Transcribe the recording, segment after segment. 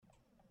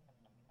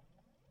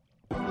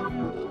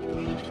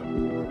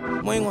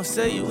We ain't gonna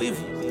sell you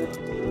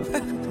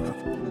either.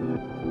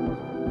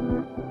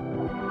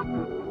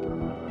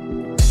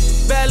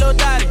 Bad little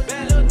Dottie,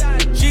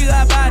 she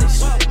got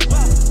bodies.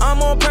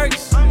 I'm on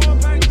Perkins,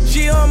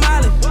 she on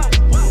Molly.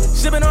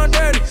 Sippin' on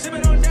dirty,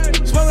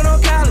 smoking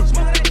on Cali.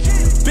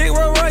 Big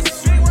Rolls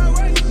Royce,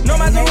 no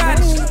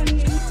Maseratis.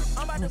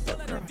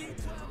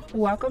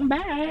 Welcome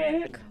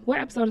back. What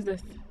episode is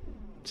this?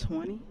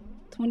 20?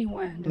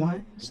 21.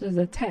 What? This is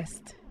a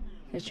test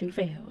that you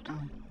failed. Oh,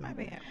 my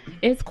bad.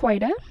 It's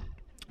Quaida.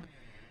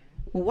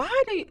 Why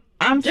do you...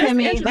 I'm Just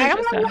Timmy. introduce Like, I'm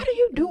yourself. like, why do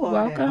you do all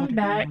that? Welcome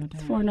back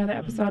for another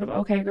episode of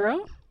Okay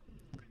Girl.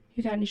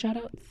 You got any shout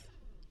outs?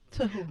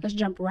 To who? Let's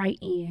jump right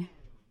in.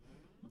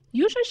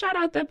 You should shout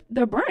out the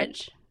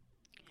brunch.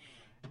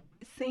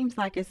 Seems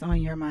like it's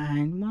on your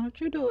mind. Why don't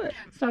you do it?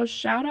 So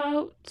shout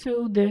out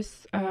to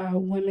this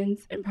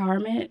women's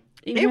empowerment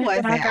event It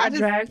wasn't. that I got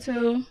dragged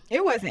to.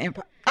 It wasn't...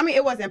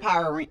 it was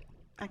empowering.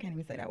 I can't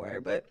even say that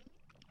word, but...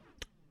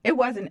 It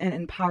wasn't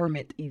an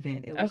empowerment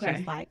event. It was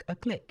just like a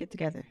clique, get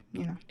together,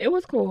 you know. It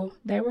was cool.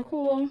 They were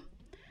cool.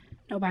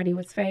 Nobody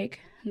was fake.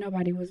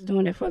 Nobody was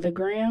doing it for the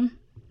gram.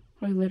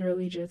 We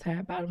literally just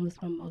had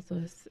bottomless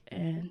mimosas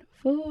and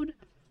food.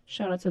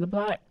 Shout out to the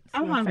block. It's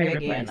I'm my hungry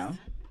favorite again, place.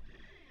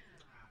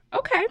 though.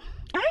 Okay.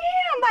 I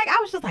am. Like, I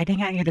was just like,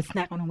 dang, I get a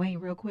snack on the way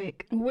real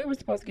quick. We were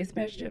supposed to get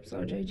Spanish dip,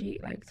 so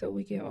JG, so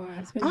we get all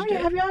our Spanish Oh, yeah.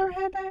 dip Have you ever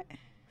had that?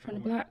 from the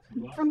block.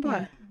 From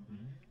Block?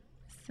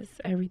 It's just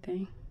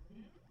everything.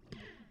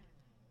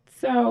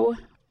 So,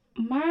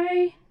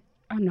 I'm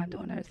not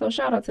doing that. So,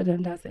 shout out to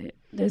them. That's it.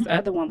 This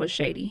other one was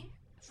shady.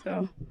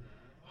 So,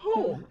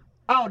 Who?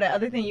 Oh, the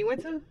other thing you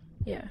went to?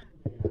 yeah.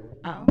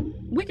 Oh.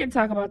 We can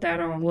talk about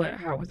that on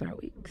how was our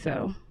week.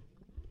 So,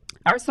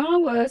 our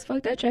song was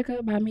Fuck That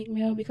Checkup by Meek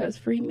Mill because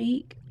free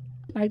Meek,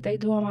 like they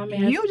do on my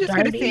man. You just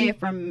could have said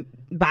from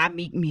by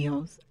Meek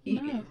Mills.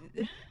 No,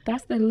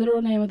 that's the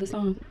literal name of the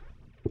song.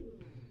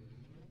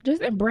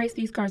 Just embrace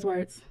these curse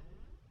words.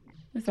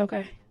 It's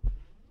okay.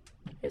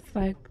 It's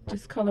like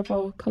just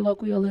colorful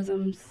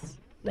colloquialisms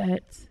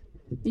that,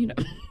 you know.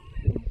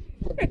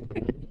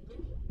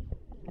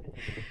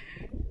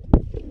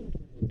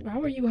 Why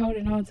were you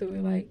holding on to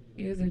it like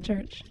it was in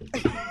church?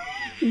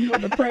 You know,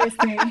 the prayer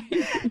thing.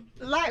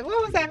 Like,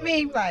 what was that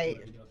mean?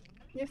 Like,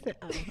 you said,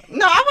 oh.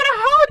 No, I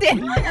want to hold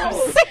it. Like,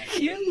 I'm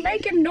sick. You're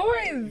making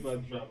noise.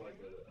 About to drop like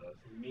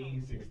a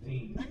mean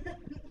 16.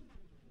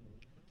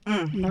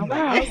 No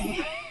vows.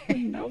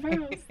 No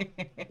vows.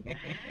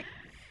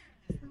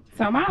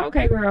 So my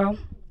okay girl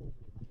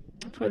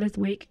for this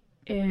week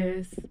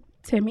is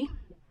Timmy.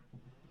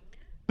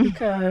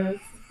 Because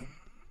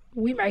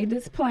we made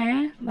this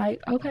plan.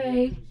 Like,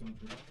 okay.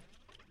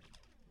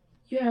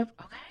 You have,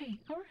 okay,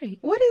 all right.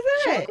 What is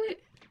that?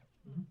 Chocolate.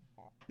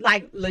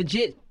 Like,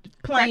 legit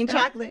plain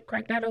chocolate?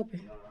 Crack that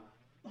open.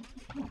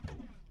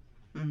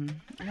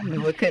 I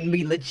knew it couldn't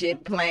be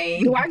legit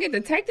plain. Do I get to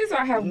take this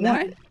or have No.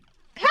 one?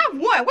 Have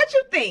one. What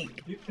you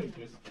think? You take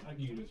this. I'll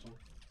give you this one.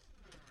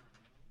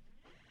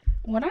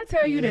 When I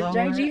tell you that Lord.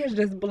 JG has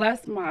just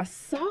blessed my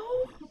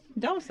soul,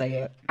 Don't say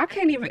it. I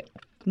can't even.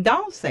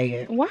 Don't say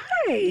it.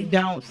 Why?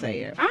 Don't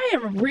say it. I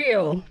am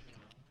real.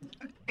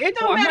 It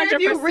don't matter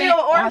if you're 100% real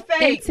or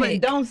fake, but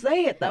authentic. don't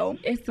say it, though.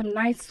 It's some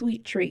nice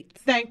sweet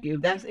treats. Thank you.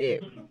 That's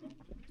it.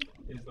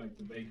 It's like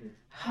the baker.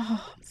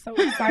 Oh, I'm so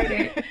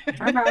excited.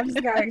 I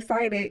just got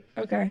excited.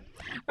 Okay.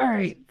 All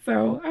right.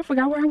 So I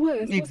forgot where I was. What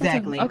was I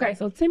Exactly. talking- Okay.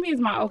 So Timmy is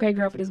my okay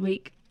girl for this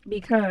week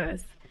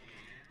because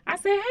I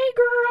said, hey,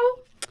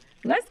 girl,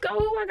 let's go.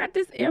 I got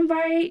this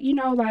invite,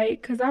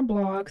 because I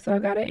blog. So I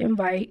got an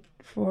invite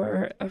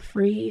for a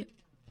free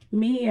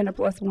me and a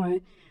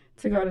 +1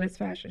 to go to this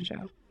fashion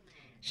show.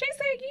 She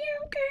said,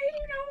 yeah, okay,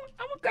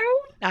 I'm going to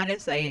go. I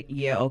didn't say,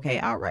 yeah, okay,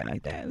 outright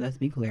like that. Let's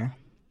be clear.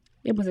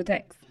 It was a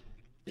text.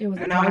 It was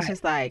a And I was vibe.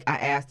 just like, I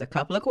asked a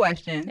couple of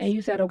questions. And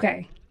you said,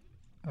 okay.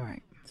 All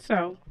right.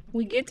 So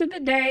we get to the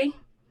day.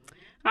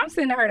 I'm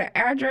sending her the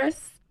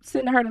address,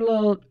 sending her the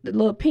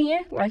little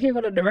pen, like here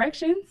go the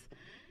directions.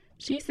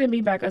 She sent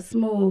me back a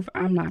smooth,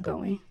 I'm not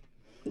going.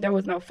 There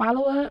was no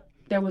follow-up.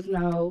 There was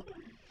no,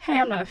 hey,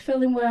 I'm not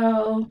feeling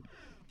well.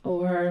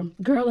 Or,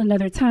 girl,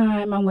 another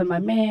time, I'm with my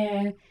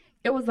man.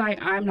 It was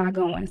like, I'm not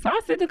going. So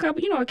I sent a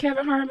couple,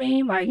 Kevin Hart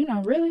meme, like,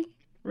 really?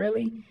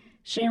 Really?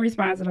 She didn't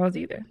respond to those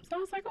either. So I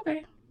was like,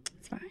 okay,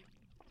 it's fine.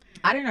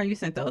 I didn't know you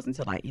sent those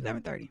until like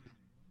 11:30.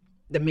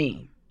 The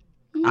meme.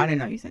 I didn't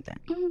know you sent that.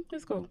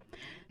 That's cool.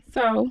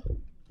 So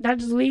that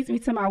just leads me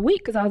to my week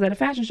because I was at a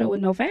fashion show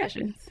with no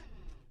fashions.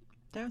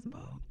 That was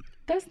bold.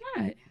 That's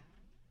not.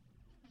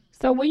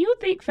 So when you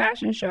think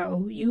fashion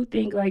show, you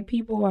think like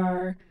people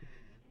are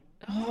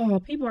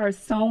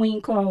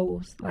sewing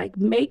clothes, like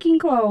making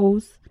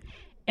clothes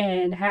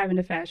and having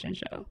a fashion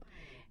show.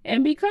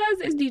 And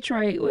because it's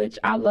Detroit, which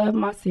I love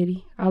my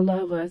city, I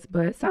love us,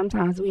 but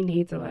sometimes we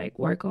need to like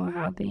work on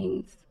how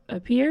things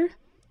appear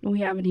when we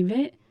have an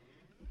event.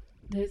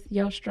 This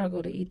your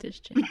struggle to eat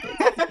this chicken.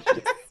 It's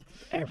just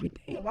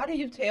everything. Why do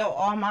you tell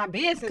all my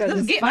business? Because Let's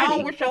it's get funny.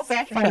 on with your It's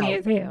fashion funny show.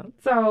 as hell.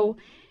 So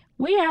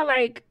we had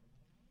like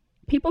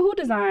people who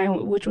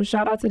design, which was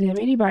shout out to them.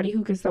 Anybody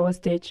who could sew a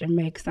stitch and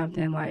make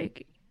something,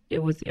 like, it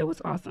was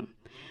awesome.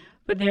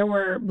 But there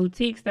were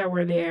boutiques that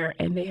were there,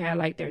 and they had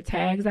like their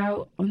tags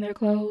out on their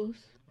clothes.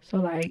 So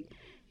like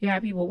you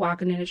had people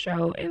walking in the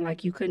show, and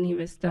like you couldn't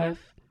even stuff.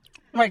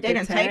 Right, they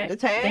didn't tape the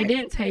tag. They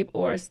didn't tape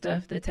or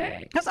stuff the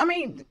tag. Because I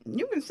mean,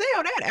 you can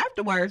sell that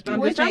afterwards, but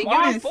which I'm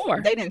all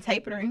for. They didn't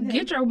tape it or anything.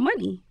 Get your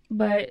money,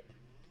 but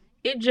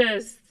it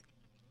just,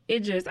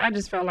 I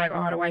just felt like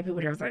all the white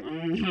people there was like,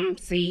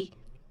 see,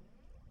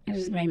 it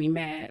just made me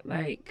mad.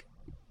 Like,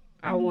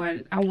 I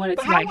wanted to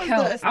like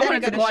help. I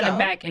wanted to go in the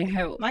back and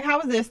help. Like, how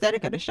was the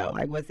aesthetic of the show?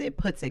 Like, was it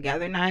put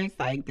together nice?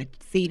 Like the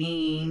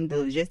seating, the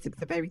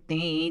logistics of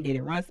everything. Did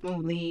it run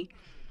smoothly?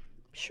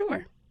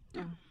 Sure.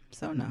 Oh,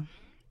 so no.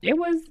 It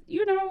was,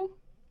 it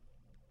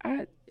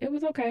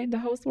was okay. The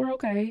hosts were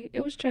okay.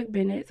 It was Chuck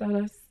Bennett, so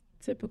that's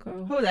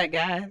typical. Who that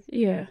guy?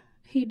 Yeah,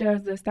 he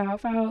does the style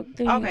file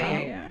thing.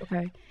 Okay, yeah.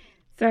 Okay,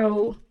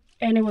 so,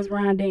 and it was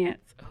Ron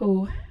Dance,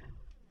 who,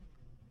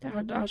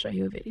 I'll show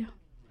you a video.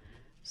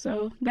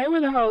 So, they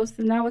were the hosts,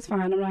 and that was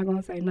fine. I'm not going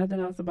to say nothing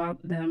else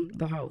about them,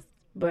 the hosts.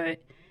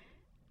 But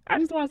I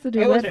just wanted to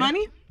do it. It was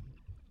funny?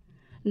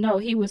 No,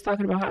 he was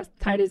talking about how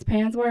tight his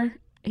pants were.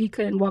 He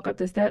couldn't walk up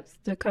the steps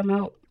to come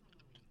out.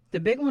 The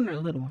big one or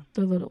the little one?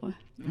 The little one.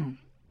 Mm.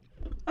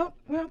 Oh,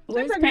 well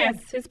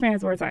his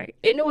pants were tight.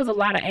 And it was a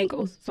lot of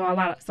ankles. So a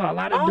lot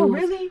of oh,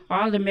 dudes. Really?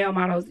 All the male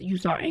models, you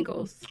saw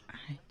ankles. I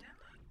hate that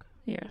look.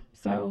 Yeah.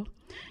 So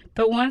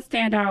the one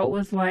standout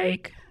was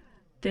like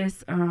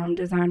this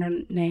designer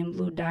named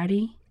Lou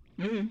Dottie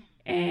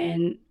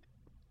and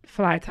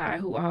Fly Tie,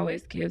 who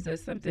always gives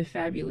us something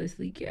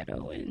fabulously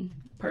ghetto and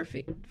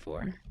perfect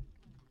for.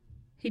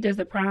 He does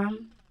the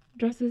prom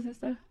dresses and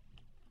stuff.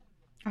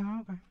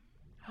 Oh, okay.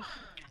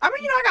 I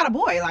mean, I got a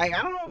boy. Like,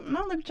 I don't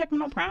know. Let me check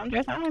my prom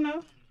dress. I don't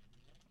know.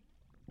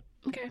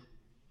 Okay.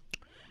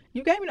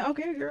 You gave me the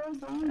okay girl.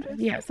 So I'm just...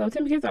 Yeah, so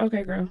Timmy gets the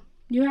okay girl.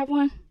 You have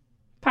one?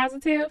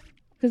 Positive?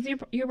 Because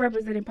you're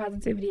representing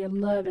positivity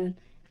and love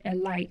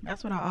and light.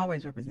 That's what I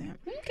always represent.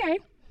 Okay.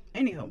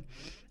 Anywho.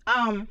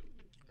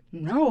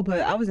 No, but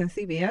I was in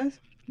CVS.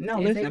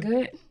 No, Is listen. it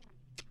good?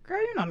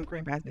 Girl, you know I'm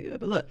green past good.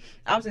 But look,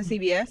 I was in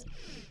CVS.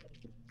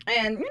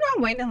 And,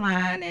 I'm waiting in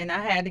line. And I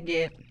had to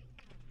get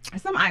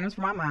some items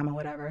for my mom or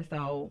whatever.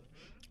 So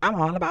I'm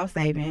all about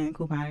saving,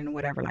 couponing, and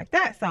whatever like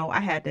that. So I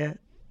had to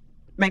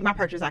make my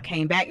purchase. I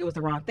came back. It was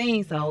the wrong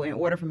thing. So in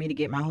order for me to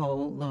get my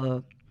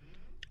whole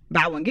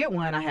buy one, get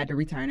one, I had to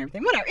return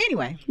everything. Whatever.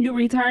 Anyway. You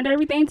returned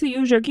everything to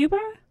use your coupon?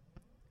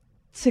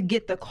 To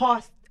get the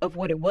cost of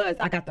what it was,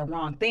 I got the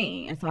wrong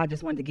thing. And so I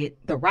just wanted to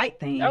get the right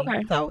thing.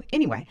 Okay. So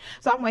anyway.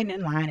 So I'm waiting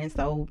in line. And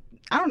so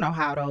I don't know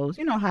how those,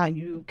 how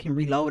you can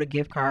reload a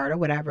gift card or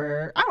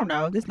whatever. I don't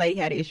know. This lady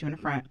had an issue in the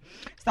front.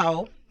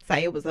 So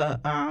say it was a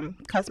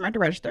customer at the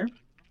register,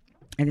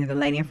 and then the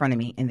lady in front of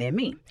me, and then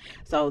me.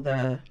 So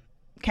the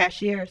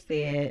cashier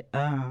said,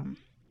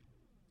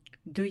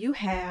 do you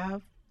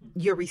have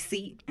your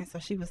receipt? And so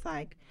she was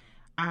like,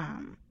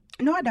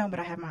 no, I don't, but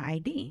I have my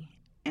ID.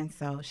 And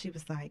so she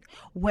was like,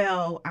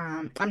 well,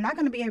 I'm not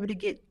going to be able to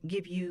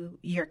give you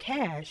your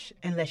cash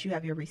unless you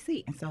have your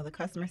receipt. And so the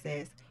customer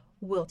says,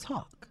 we'll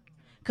talk.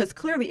 Because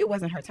clearly it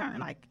wasn't her turn.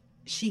 Like,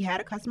 she had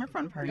a customer in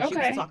front of her, and she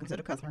was talking to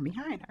the customer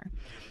behind her.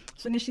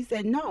 So then she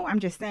said, no, I'm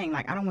just saying,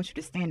 like, I don't want you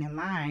to stand in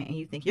line and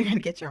you think you're going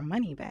to get your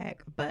money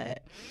back.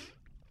 But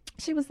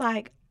she was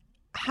like,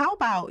 how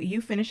about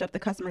you finish up the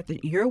customer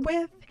that you're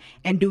with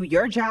and do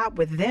your job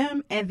with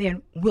them, and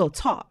then we'll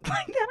talk.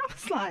 Like that. I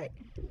was like,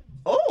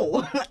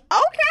 oh,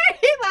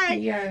 okay.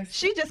 Like, yes.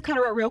 She just cut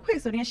her up real quick.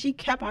 So then she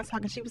kept on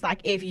talking. She was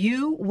like, if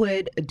you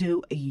would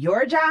do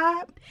your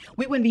job,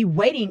 we wouldn't be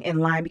waiting in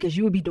line because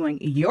you would be doing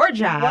your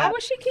job. Why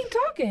would she keep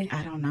talking?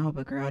 I don't know,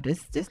 but girl,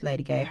 this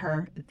lady gave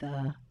her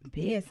the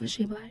business. Was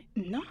she black?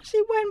 No,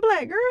 she wasn't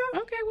black,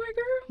 girl. Okay, white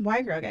girl.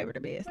 White girl gave her the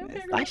business.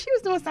 Okay, like, she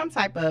was doing some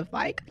type of,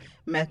 like,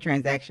 meth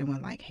transaction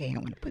when, like, hey, I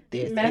want to put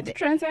this. Meth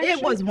transaction?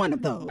 It was one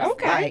of those.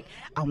 Okay. Like,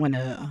 I want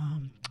to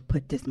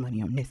put this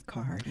money on this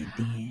card and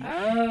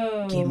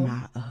then get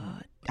my,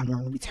 I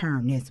want to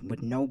return this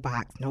with no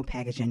box, no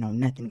packaging, no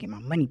nothing, get my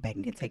money back,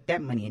 and then take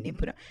that money and then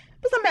put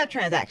some meth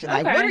transaction.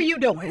 Like, what are you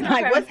doing?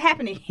 Like, what's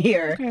happening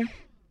here? Okay.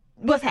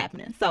 What's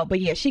happening? So, but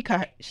yeah, she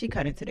cut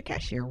into the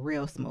cashier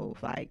real smooth.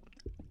 Like,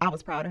 I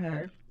was proud of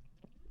her.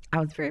 I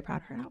was very proud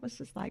of her. I was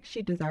just like,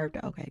 she deserved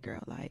it. Okay,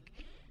 girl. Like,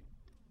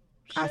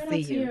 Shout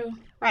I see you.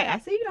 Right. I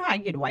see. You know how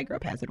you get a white girl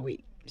pass of the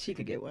week. She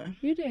could get one.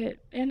 You did.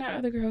 And that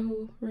other girl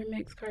who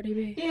remixed Cardi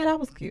B. Yeah, that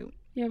was cute.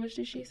 Yeah, but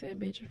she said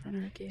bitch in front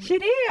of her kids. She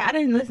did. I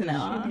didn't listen to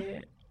her. She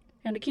did.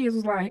 And the kids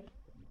was like.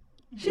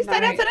 She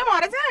said that to them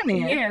all the time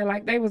then. Yeah,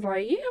 like they was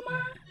like, yeah, ma.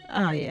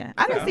 Oh, yeah.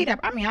 I didn't see that.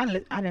 I mean, I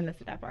didn't listen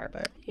to that part,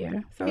 but.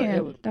 Yeah. So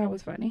yeah. That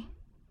was funny.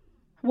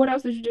 What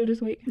else did you do this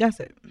week? That's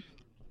it.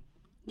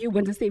 You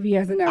went to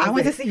CVS and I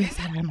went to CVS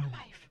out of my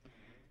life.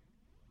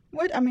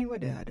 What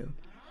did I do?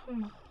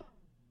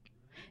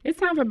 It's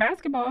time for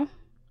basketball.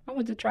 I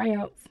went to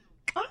tryouts.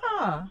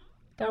 Ah.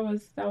 That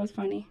was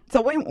funny.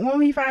 So when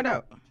we find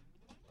out?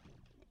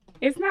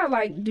 It's not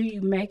like, do you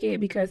make it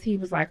because he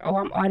was like, oh,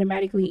 I'm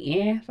automatically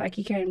in. Like,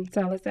 he came to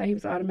tell us that he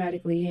was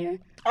automatically in.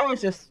 Oh,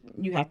 it's just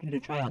you have to do the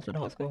tryouts for the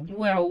whole school.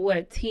 Well,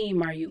 what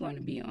team are you going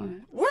to be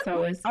on? What?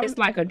 So it's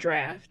like a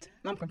draft.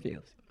 I'm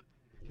confused.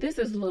 This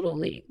is Little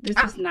League. This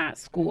is not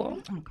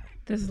school. Okay.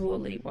 This is Little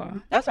League ball.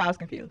 That's why I was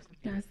confused.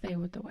 You gotta stay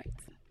with the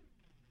whites.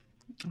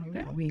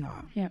 We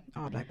are Yep.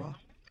 all black ball.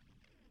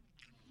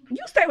 You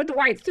stay with the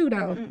whites too,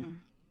 though.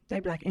 They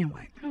black and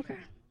white. Okay.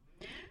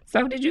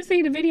 So, did you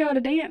see the video of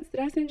the dance? Did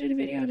I send you the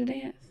video of the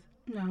dance?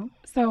 No.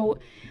 So,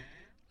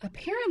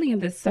 apparently in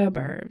the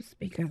suburbs,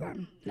 because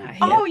I'm not hip.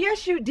 Oh,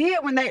 yes, you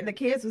did when the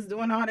kids was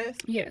doing all this.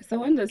 Yeah,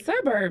 so in the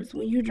suburbs,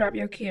 when you drop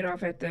your kid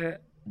off at the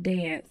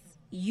dance,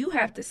 you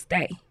have to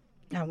stay.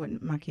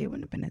 My kid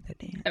wouldn't have been at that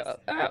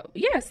dance.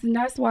 Yes, and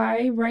that's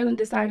why Raylan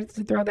decided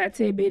to throw that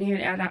tidbit in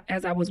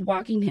as I was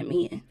walking him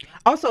in.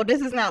 Also,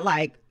 this is not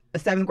like a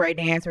 7th grade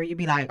dance where you'd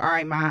be like, all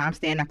right, Mom, I'm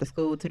staying after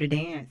school to the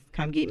dance.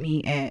 Come get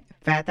me at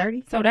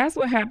 5:30. So that's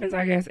what happens,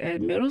 I guess, at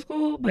middle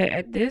school. But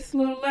at this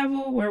little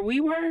level where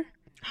we were,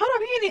 Hold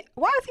up,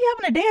 why is he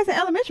having a dance in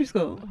elementary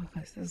school?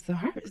 because it's the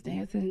harvest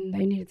dance and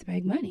they needed to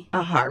make money.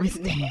 A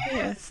harvest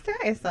dance.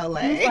 That is so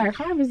lame. It's like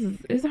harvest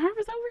is the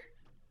harvest over?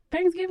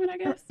 Thanksgiving, I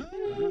guess.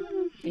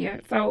 Yeah.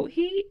 So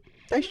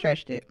They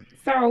stretched it.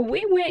 So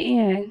we went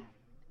in,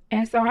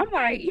 and so I'm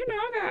like,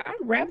 I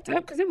wrapped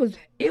up because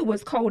it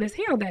was cold as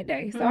hell that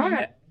day. So I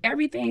got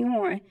everything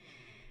on,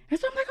 and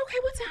so I'm like, okay,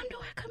 what time do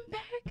I come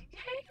back?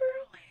 Hey,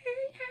 girl,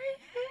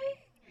 hey.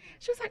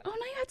 She was like, oh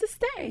no, you have to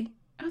stay.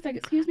 I was like,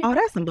 excuse me. Oh,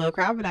 that's some bull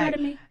crap. I'll be like,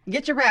 Pardon me.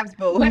 get your raps,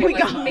 boo. But We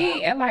it was go.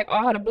 me and like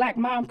all the black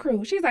mom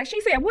crew. She said,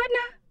 what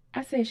now?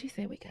 I said, she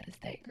said, we gotta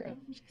stay, girl.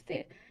 She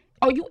said,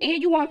 oh,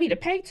 you want me to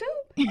pay too?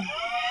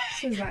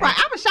 She was like, Right,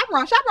 I'm a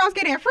chaperone. Chaperones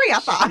get in free, I I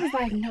thought. was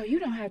like, no, you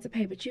don't have to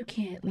pay, but you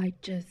can't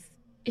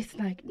it's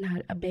like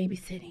not a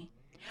babysitting.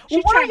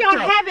 Well, why tried are to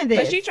y'all having this?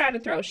 But she tried to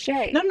throw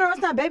shade. No, it's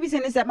not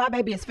babysitting. It's that my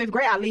baby is 5th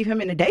grade. I leave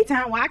him in the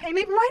daytime. Why I can't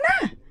leave him right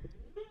now?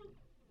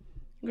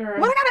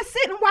 Girl. Well, I gotta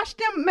sit and watch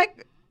them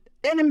make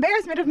an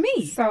embarrassment of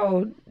me.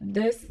 So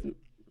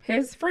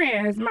his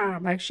friend, his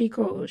mom, like she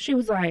cool. She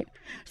was like,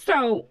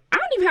 so I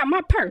don't even have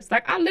my purse.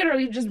 Like I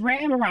literally just ran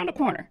him around the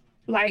corner.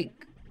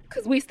 Like,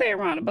 cause we stay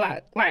around the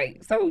block.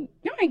 Like, so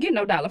you ain't getting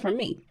no dollar from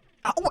me.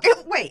 Oh,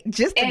 wait,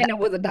 just And it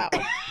was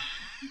 $1.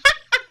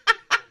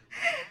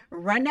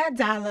 run that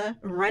dollar,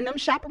 run them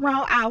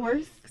chaperone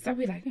hours. So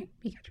we like,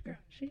 we got your girl.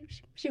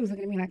 She was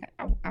looking at me like,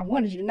 I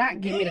wanted you to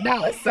not give me the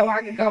dollars so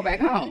I could go back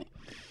home.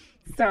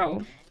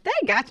 So They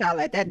got y'all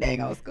at that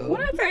dang old school.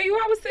 when I tell you,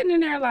 I was sitting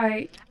in there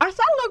like, I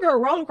saw a little girl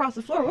roll across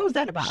the floor. What was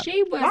that about?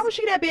 Why was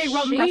she that big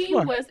rolling across the She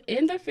floor? was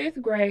in the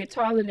 5th grade,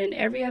 taller than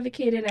every other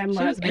kid in that was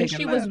month, big and in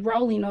she month. was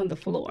rolling on the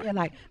floor Yeah,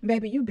 like,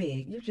 baby, you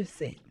big. You just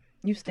sit.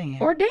 You stand.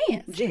 or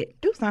dance. Jit.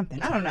 Do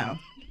something. I don't know.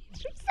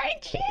 She say,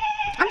 "Chill."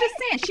 I'm just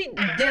saying,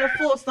 she did a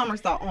full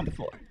somersault on the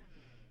floor.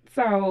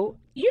 So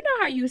you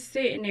know how you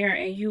sit in there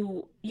and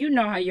you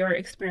know how your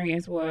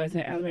experience was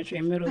in elementary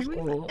and middle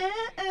school.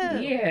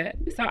 Yeah.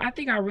 So I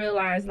think I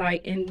realized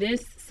like in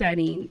this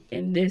setting,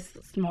 in this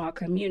small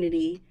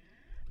community,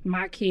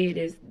 my kid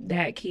is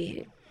that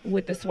kid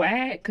with the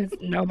swag because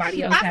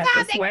nobody else has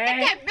the swag.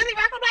 Billy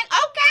Rock was like,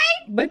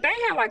 okay. But they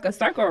had like a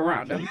circle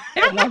around them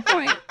at one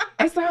point.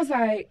 And so I was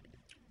like,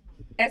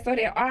 and so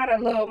then all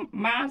the little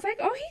moms like,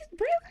 oh,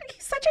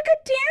 he's such a good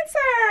dancer.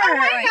 Oh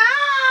my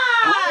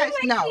Oh, gosh.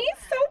 like, No.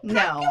 he's so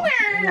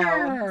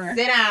popular. No.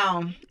 Sit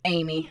down,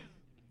 Amy.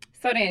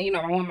 So then,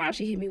 my one mom,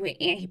 she hit me with,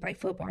 and he played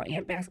football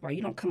and basketball.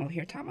 You don't come over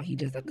here talking about he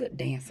just a good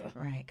dancer.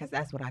 Right, because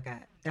that's what I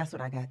got. That's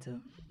what I got too.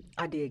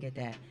 I did get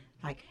that.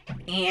 Like,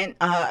 and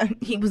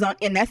he was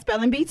in that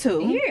spelling bee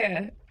too.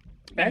 Yeah.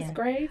 That's Yeah.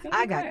 great.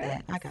 I got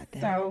that.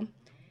 So,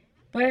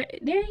 but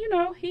then,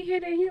 he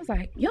hit it and he was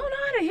like, you don't know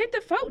how to hit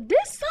the phone.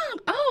 This song,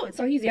 oh.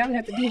 So he's yelling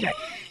at the DJ.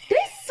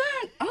 This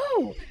song,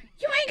 oh.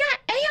 You ain't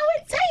got Ayo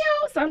and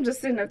Teo. So I'm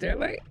just sitting up there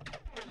like,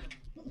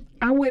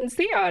 I wouldn't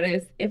see all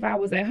this if I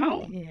was at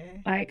home. Yeah.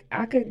 Like,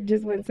 I could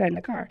just went and sat in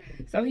the car.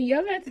 So he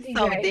yelled at the DJ.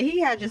 So did he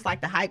have just like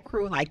the hype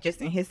crew, like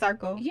just in his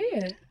circle?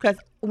 Yeah. Because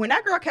when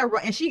that girl kept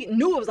rolling, and she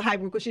knew it was a hype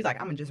crew, because she's like,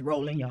 I'm gonna just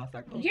roll in y'all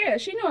circle. Yeah,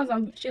 she knows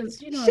she knows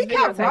She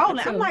kept rolling.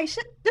 I'm like,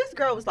 this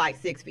girl was like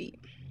 6 feet.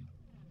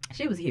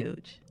 She was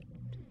huge.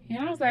 and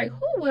I was like,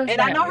 who was And that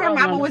I know her rolling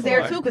mama on the was there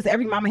floor? too, because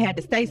every mama had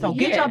to stay. So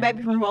get Yeah. your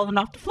baby from rolling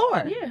off the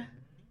floor. Yeah.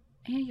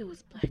 And you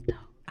was black though.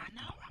 I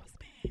know, I was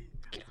bad.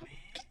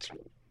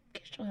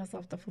 Get your ass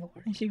off the floor.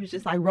 And she was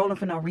just like rolling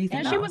for no reason.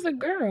 And she was a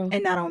girl.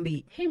 and not on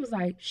beat. He was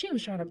like, she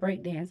was trying to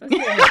break dance. I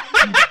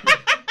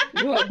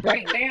said, you a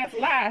break dance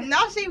live. No,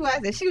 she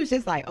wasn't. She was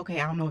just like, okay,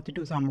 I don't know what to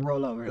do, so I'm gonna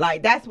roll over.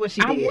 Like that's what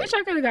she I did. wish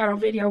I could have got on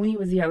video when he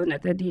was yelling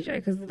at the DJ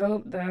because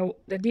the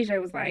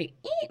DJ was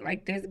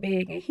like this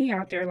big and he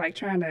out there like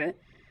trying to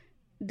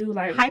do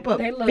like Hype up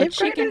that little fifth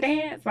chicken graders?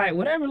 dance, like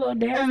whatever little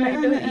dance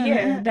they do.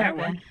 Yeah, that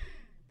one.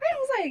 I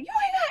was like, you ain't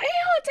got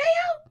Ayo and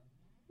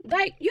Teo?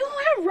 Like, you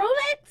don't have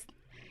Rolex?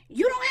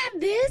 You don't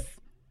have this?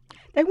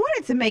 They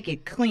wanted to make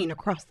it clean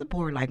across the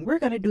board. Like we're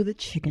gonna do the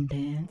chicken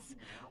dance.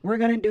 We're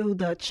gonna do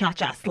the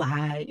cha-cha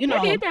slide. You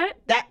know, They did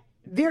that.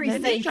 very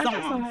They safe just songs.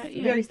 tried to slide,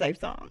 yeah. Very safe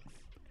songs.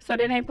 So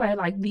then they played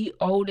like the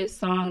oldest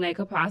song they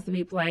could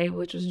possibly play,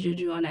 which was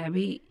Juju on that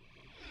beat.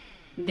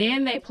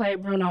 Then they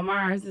played Bruno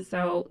Mars, and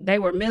so they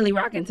were Millie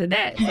rocking to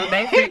that. So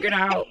they figured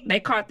out, they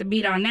caught the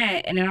beat on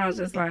that, and then I was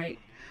just like,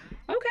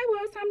 okay, well,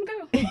 it's time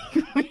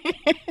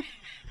to go.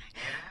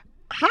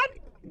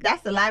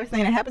 That's the livest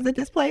thing that happens at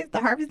this place, the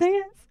Harvest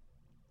Dance?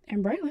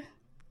 And Braylon.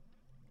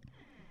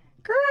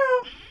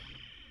 Girl.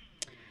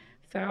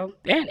 So,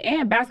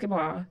 and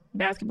basketball,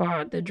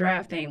 the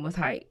draft thing was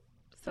hype.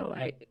 So,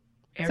 like,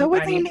 everybody. So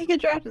what team did he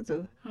get drafted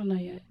to? I don't know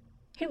yet.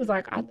 He was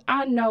like,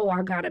 I know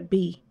I got a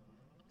B.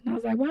 And I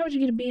was like, why would you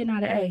get a B and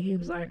not an A? He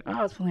was like,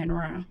 I was playing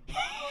around.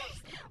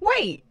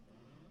 Wait.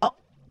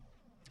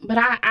 But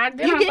I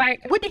was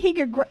like, what did he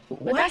get? but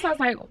that's why I was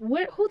like,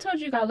 who told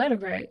you got letter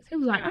grades? He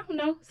was like, I don't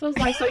know. So it's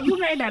like, so you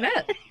made that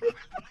up.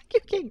 You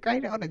get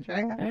graded on the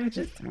draft. I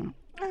just don't.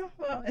 Oh,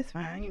 well, it's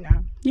fine, you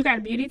know. You got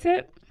a beauty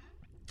tip?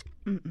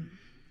 Mm-mm.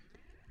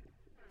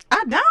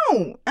 I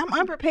don't. I'm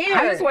unprepared.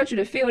 I just want you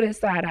to feel this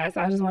side eye,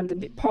 so I just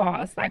wanted to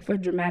pause, like for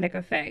dramatic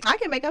effect. I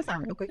can make up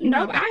something real quick.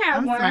 No, I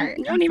have I'm one. smart.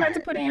 You don't even have to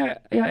put in your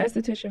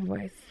esthetician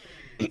voice.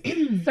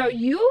 So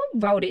you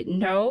voted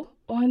no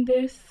on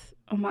this,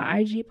 on my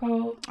IG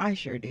poll, I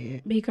sure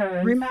did.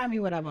 because Remind me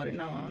what I voted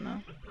no on.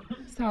 No.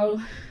 so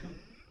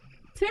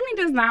Timmy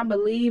does not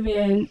believe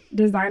in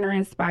designer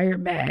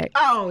inspired bags.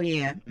 Oh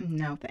yeah.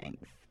 No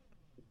thanks.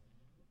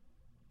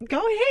 Go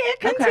ahead.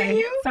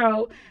 Continue. Okay,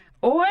 so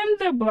on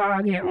the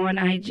blog and on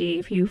IG,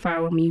 if you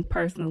follow me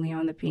personally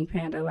on the Pink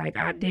Panda, like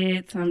I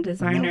did some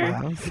designer.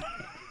 No,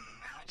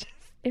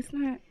 It's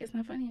not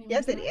funny anymore.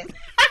 yes, it is.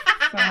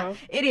 So-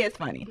 It is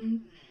funny.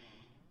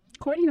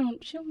 Courtney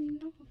she don't even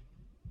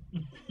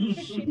know.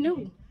 She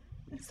knew.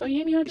 So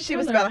you ain't have to She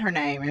was tell her. spelling her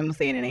name and was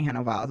saying it ain't had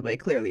no vowels, but it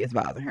clearly is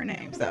vowels in her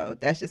name. So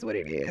that's just what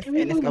it is. Can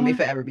we And it's move gonna be on?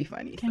 forever be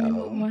funny. Can we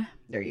move So on?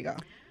 there you go.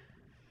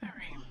 All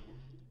right.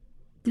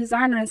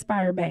 Designer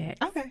inspired bags.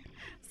 Okay.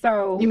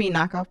 So You mean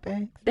knockoff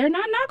bags? they're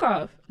not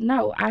knockoff.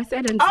 No, I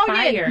said Oh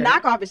inspired. yeah,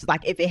 knockoff is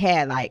like if it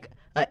had like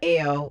a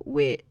L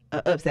with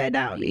an upside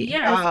down V.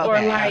 Yes, Oh, or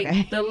okay, like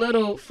okay. the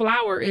little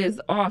flower is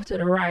off to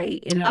the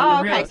right. And Oh,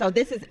 on the okay. real. So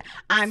this is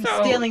I'm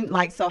So- stealing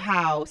like so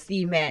how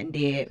Steve Madden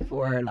did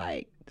for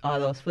like all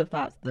those flip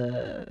flops,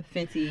 the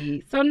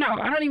Fenty. So no,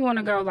 I don't even want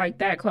to go like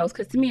that close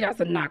because to me that's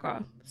a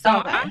knockoff. So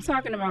Okay. I'm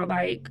talking about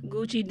like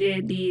Gucci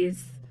did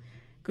these.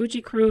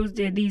 Gucci Cruise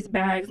did these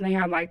bags and they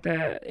had like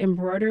the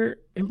embroidery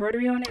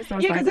on it. So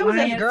it's Yeah, like because there was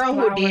this lions, girl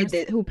who flowers.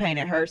 did who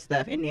painted her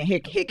stuff, and then here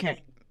came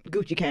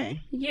Gucci came.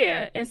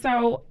 Yeah, and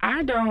so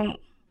I don't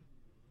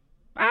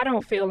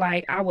feel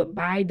like I would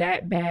buy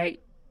that bag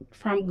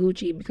from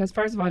Gucci because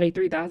first of all they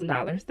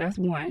 $3,000. That's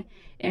one,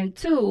 and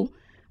two,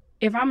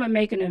 if I'm gonna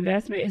make an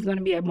investment, it's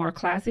gonna be a more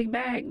classic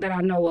bag that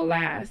I know will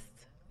last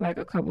like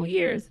a couple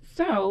years.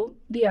 So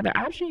the other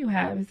option you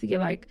have is to get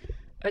like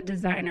a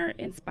designer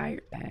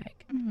inspired bag.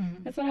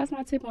 Mm-hmm. And so that's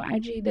my tip on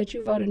IG that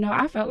you voted no.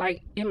 I felt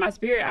like in my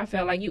spirit, I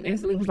felt like you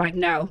instantly was like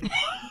no.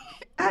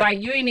 Like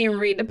you didn't even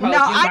read the post. No,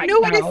 You was I like,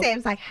 knew what it no. said. It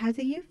was like, how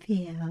do you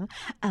feel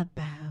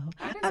about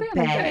I didn't a say it like that.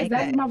 bag? Is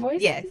that my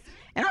voice? Yes.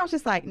 And I was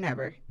just like,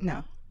 never.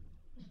 No.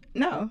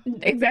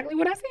 Exactly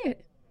what I said.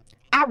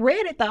 I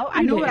read it though.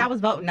 I You knew did. what I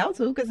was voting no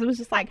to because it was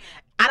just like,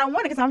 I don't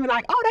want it because I'm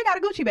like, oh, they got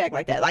a Gucci bag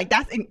like that. Like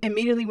that's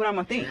immediately what I'm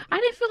gonna think. I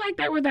didn't feel like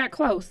they were that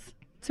close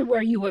to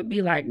where you would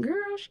be like,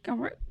 girl, she can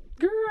work.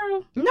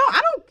 Girl. No,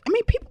 I don't. I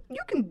mean, people, you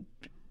can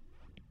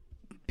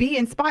be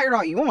inspired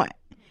all you want.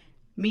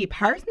 Me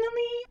personally,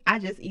 I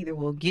just either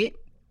will get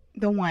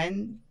the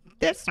one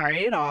that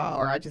started it all,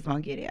 or I just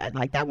won't get it.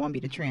 Like that won't be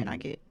the trend I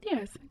get.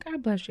 Yes,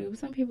 God bless you.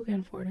 Some people can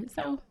afford it.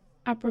 So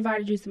I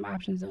provided you some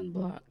options on the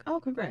blog. Oh,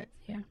 congrats.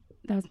 Yeah,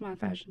 that's my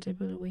fashion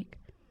tip of the week.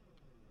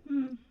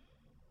 Mm-hmm.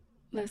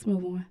 Let's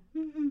move on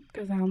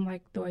because I don't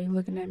like the way you're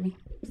looking at me.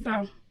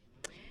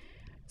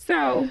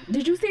 So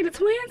did you see the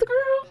twins,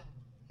 girl?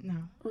 No.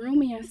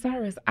 Rumi and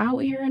Cyrus out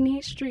here in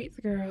these streets,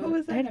 girl. Who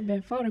is that? They done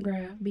been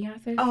photographed.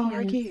 Beyonce's Oh,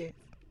 her twins. kids.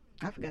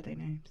 I forgot their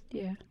names.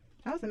 Yeah.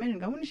 That was a minute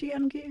ago. When did she have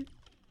them kids?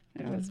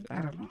 It was,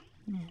 I don't know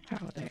how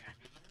old they are.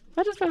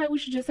 I just feel like we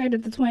should just say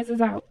that the twins is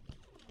out.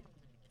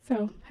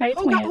 So, hey,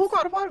 Who twins.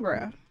 caught a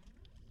photograph?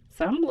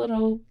 Some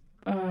little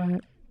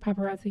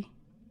paparazzi.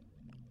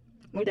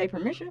 With their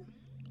permission?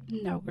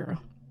 No,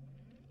 girl.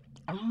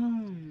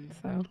 Oh.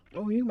 So,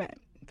 Oh, you might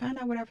find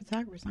out what our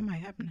photographers. I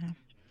might happen to have.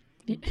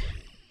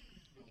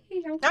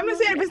 you know, I'm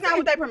just saying if it's not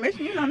with their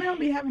permission, you know, they don't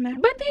be having that.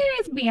 But then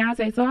it's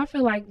Beyonce, so I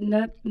feel like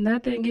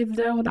nothing gets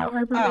done without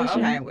her permission.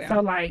 okay, well.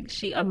 So, like,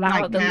 she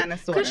allowed Like, the... kinda,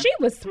 sorta. Because she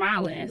was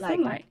smiling. So,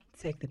 I'm like,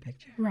 take the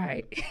picture.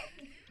 right.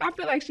 I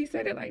feel like she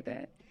said it like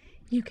that.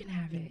 You can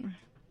have it.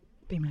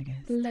 Be my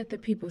guest. Let the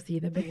people see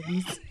the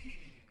babies.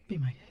 Be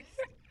my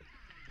guest.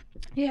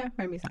 Yeah,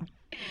 maybe so.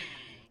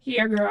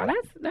 Yeah, girl,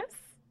 that's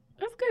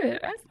good.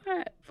 That's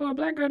not for a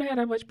black girl to have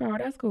that much power.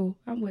 That's cool.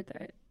 I'm with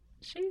that.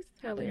 She's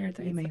hella You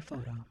irritating, may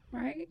photo.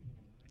 right?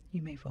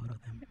 You may photo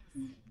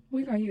them.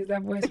 We're gonna use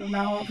that voice from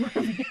now on for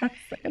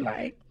Beyonce.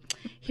 Like,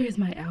 here's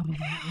my album.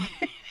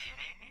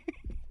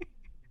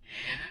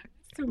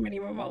 Too many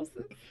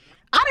mimosas.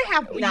 I didn't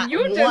have not You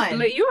one.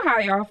 just you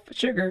high off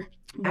sugar.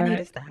 I need but-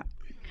 to stop.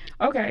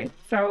 Okay,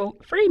 so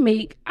free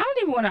Meek. I don't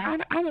even want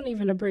to. I don't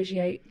even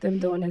appreciate them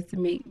doing this to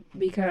Meek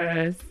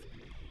because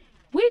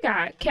we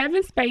got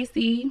Kevin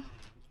Spacey,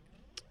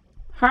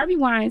 Harvey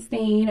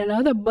Weinstein,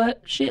 another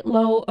butt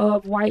shitload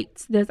of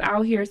whites that's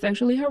out here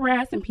sexually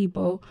harassing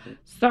people.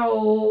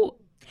 So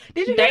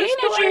Did you They hear in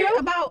the story jail.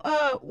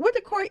 about what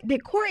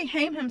did Corey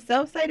Haim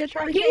himself say to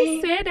Charlie he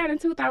King? said that in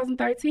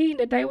 2013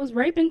 that they was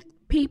raping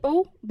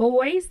people,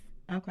 boys,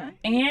 Okay.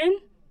 and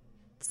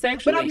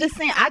sexually. But I'm just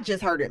saying, I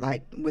just heard it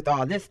like with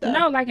all this stuff.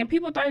 No, like, and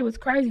people thought he was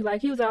crazy.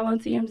 Like, he was all on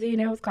TMZ and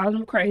they was calling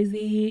him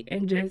crazy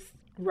and just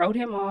wrote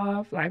him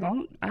off. Like,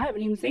 I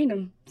haven't even seen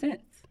him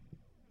since.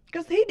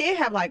 Because he did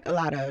have like a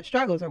lot of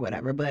struggles or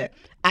whatever, but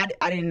I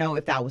didn't know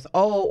if that was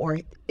old or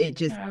it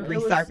just No, it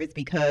was- resurfaced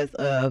because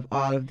of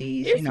all of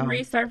these, It's you know,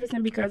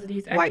 resurfacing because of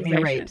these white men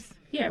accusations. rapes.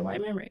 Yeah, white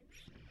men rapes.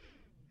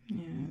 Yeah.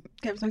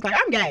 Kevin Smith's like,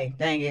 I'm gay.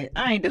 Dang it,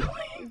 I ain't doing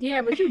it.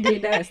 Yeah, but you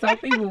did that, so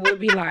people would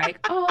be like,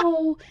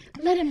 "Oh,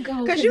 let him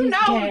go." Because you he's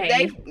know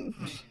gay.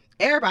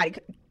 everybody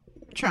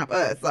trump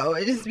us, so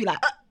it just be like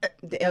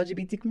the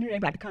LGBT community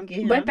about to come get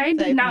him. But they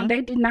save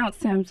him.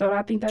 denounced him, so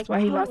I think that's why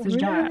he Oh, lost his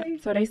job. really?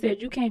 So they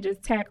said you can't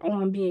just tack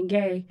on being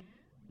gay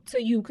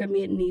to you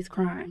committing these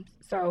crimes.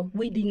 So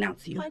we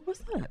denounce you. Like,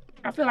 what's up?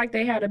 I feel like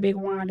they had a big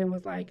wand and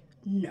was like,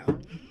 "No,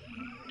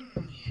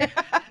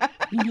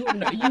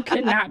 you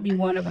cannot be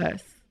one of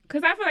us."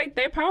 Because I feel like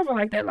they're powerful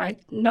like that. Like,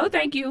 no,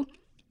 thank you.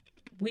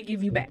 We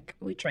give you back.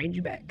 We trade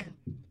you back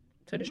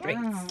to the streets.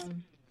 Wow.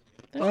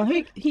 Well,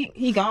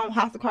 he gone.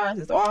 House of Cards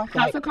is off.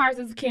 House Like, of Cards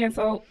is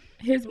canceled.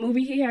 His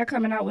movie he had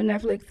coming out with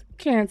Netflix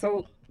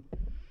canceled.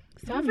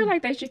 So I feel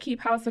like they should keep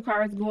House of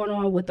Cards going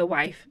on with the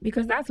wife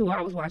because that's who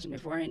I was watching it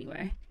for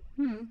anyway.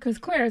 Because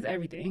Claire is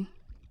everything.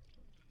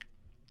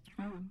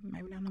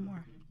 maybe not no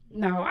more.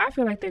 No, I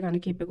feel like they're gonna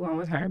keep it going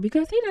with her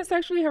because he done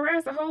sexually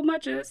harassed a whole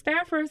bunch of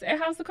staffers at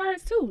House of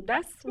Cards too.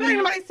 That's But ain't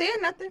nobody said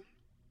nothing.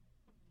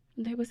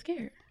 they were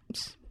scared.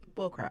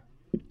 Bullcrap.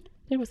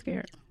 They were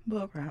scared.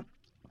 Bullcrap.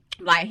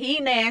 Like, he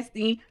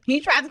nasty.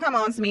 He tried to come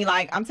on to me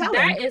like, I'm telling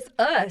That you. is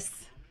us.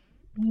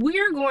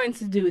 We're going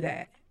to do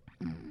that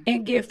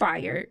and get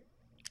fired.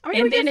 I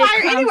mean, you get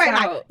fired anyway.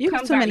 Like, you was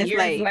comes 2 out minutes years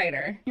late.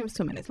 later. You was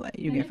 2 minutes late.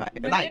 You get fired.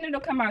 But Like, then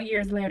it'll come out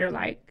years later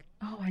like,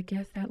 oh, I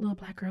guess that little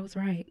black girl was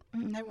right.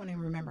 they won't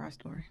even remember our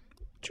story.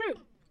 True.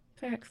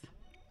 Facts.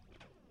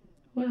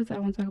 What else I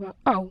want to talk about?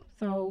 Oh,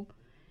 so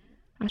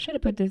I should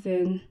have put this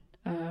in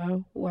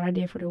what I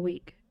did for the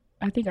week.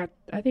 I think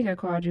I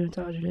called you and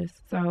told you this.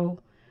 So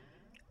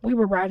we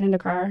were riding in the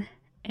car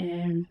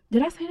and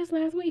did I say this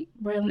last week?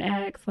 Braylon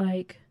asked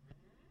like,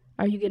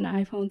 are you getting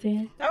an iPhone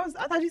 10? I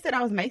thought you said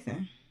I was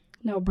Mason.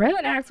 No,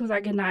 Braylon asked was I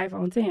getting an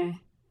iPhone 10?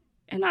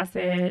 And I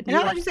said, And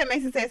I thought you said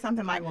Mason said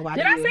something like, well, why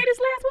did do I you? say this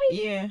last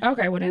week? Yeah.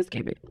 Okay, well then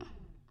skip it.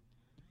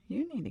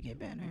 You need to get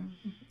better.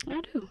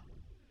 I do.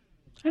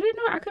 I didn't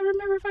know. I couldn't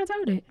remember if I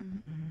told it,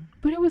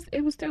 but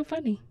it was still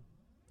funny.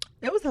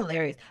 It was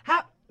hilarious.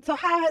 How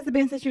has it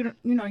been since you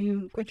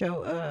quit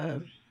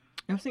your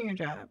senior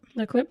job?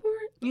 The clipboard.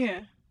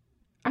 Yeah.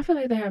 I feel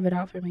like they have it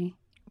out for me.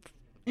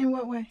 In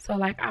what way? So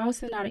like I'll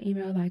send out an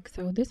email like,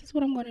 so this is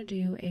what I'm gonna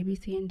do, A, B,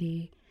 C, and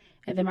D,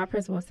 and then my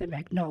principal will send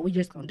back, no, we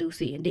just gonna do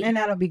C and D. And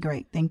that'll be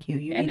great. Thank you.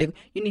 You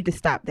need to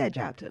stop that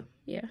job too.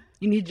 Yeah,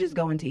 You need to just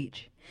go and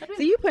teach.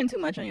 So you putting too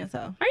much on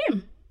yourself. I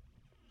am.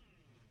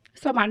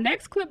 So my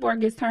next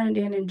clipboard gets turned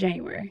in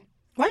January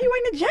Why are you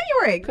waiting to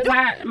January?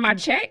 because my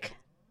check.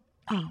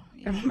 Oh,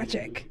 I want my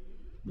check.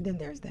 then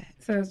there's that.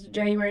 So it's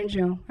January and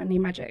June. I need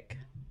my check.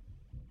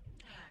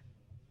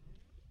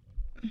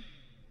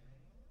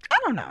 I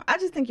don't know. I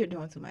just think you're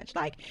doing too much.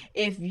 Like,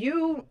 if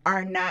you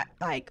are not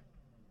like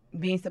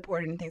being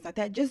supported and things like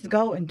that, just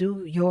go and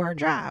do your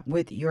job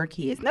with your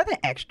kids. Nothing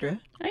extra.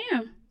 I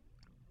am.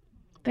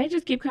 They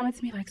just keep coming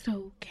to me like,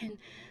 so can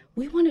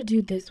we want to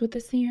do this with the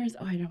seniors?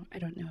 Oh, I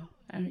don't know.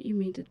 You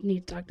need to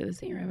talk to the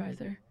senior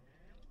advisor.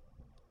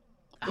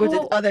 With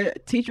Oh, the other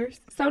teachers.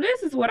 so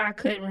this is what I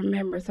couldn't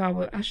remember.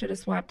 So I should have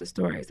swapped the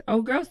stories.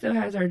 Oh, girl still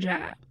has her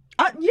job.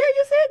 Yeah,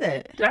 you said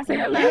that. Did I say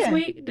that last Yeah.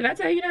 week? Did I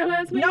tell you that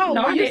last week? No,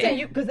 I you didn't.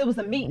 said because it was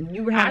a meeting.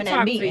 You were I having that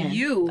talked meeting. to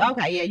you.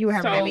 Okay, yeah, you were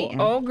having that So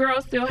meeting. old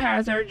girl still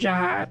has her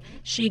job.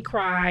 She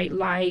cried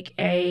like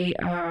a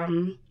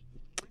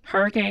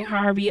Hurricane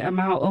Harvey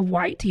amount of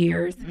white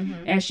tears,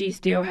 and she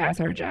still has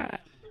her job.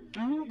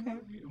 Oh, okay.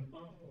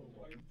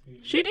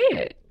 She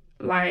did.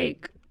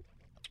 Like,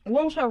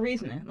 What was her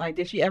reasoning? Like,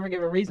 did she ever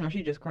give a reason, or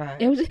she just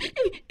cried? it was.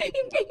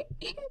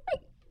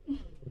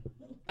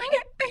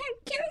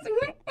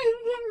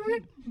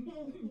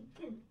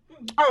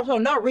 Oh, so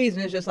no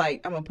reason. It's just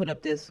like, I'm gonna put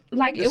up this.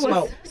 Like the it was,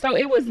 smoke. so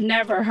it was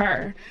never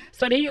her.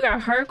 So then you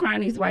got her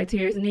crying these white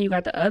tears, and then you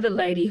got the other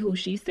lady who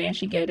she's saying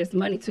she gave this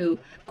money to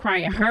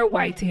crying her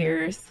white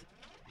tears.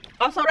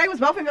 Oh, so they was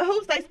both in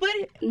cahoots. They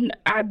split it.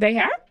 They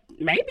have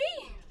maybe,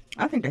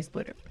 I think they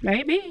split it.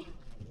 maybe.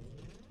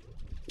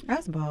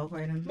 That's bold,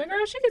 wait a minute. But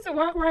girl, she gets to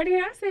walk right in.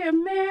 I said,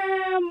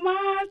 man,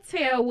 my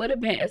tail would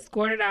have been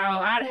escorted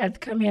out. I'd have to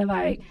come in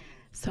like,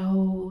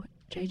 so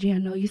JG, I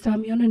know you saw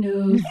me on the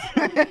news.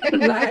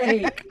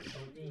 Like,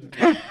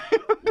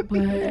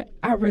 but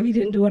I really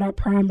didn't do what I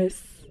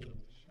promised.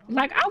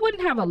 Like, I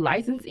wouldn't have a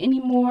license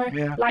anymore.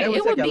 Yeah, Like, it would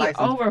it would take be your license.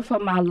 over for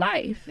my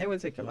life. It would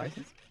take your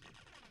license.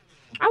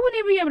 I wouldn't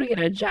even be able to get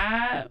a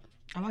job.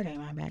 Oh, I got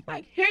my back.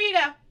 Like, here you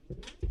go.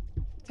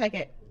 Take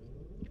it.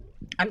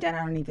 I'm done. I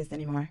don't need this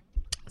anymore.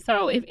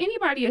 So if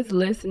anybody is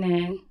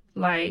listening,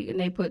 like, and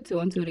they put 2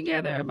 and 2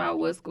 together about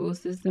what school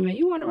system, and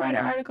you want to write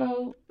an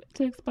article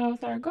to expose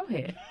her, go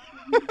ahead.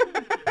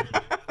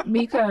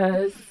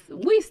 Because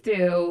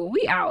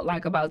we out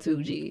like about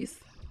 2 G's.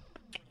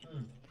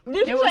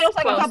 Did you say it was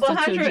like a couple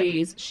close to 2 hundred?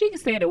 G's. She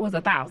said it was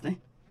 1,000.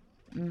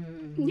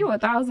 You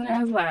 1,000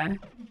 ass lie.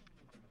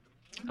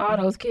 All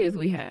those kids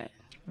we had.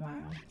 Wow.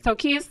 So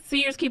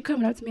seniors keep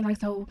coming up to me like,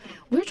 so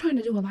we're trying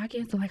to do a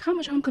lock-in. So like, how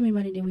much homecoming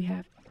money do we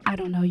have? I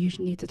don't know. You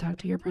should need to talk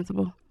to your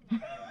principal.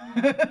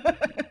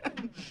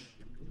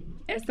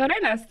 And so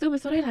they're not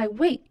stupid. So they're like,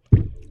 wait.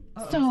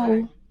 So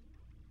sorry.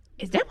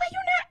 is that why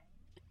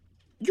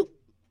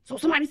so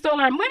somebody stole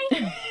our money?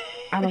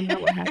 I don't know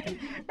what happened.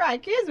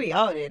 Right, kids be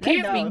on it. They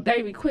Kids know.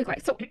 they be quick.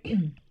 Like, so is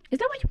that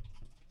why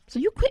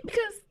you quit?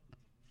 Because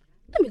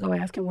let me go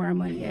ask him where our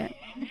money at.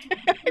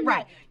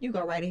 Right. You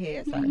go right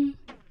ahead, sir. Mhm.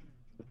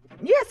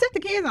 Yeah, set the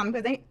kids on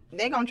because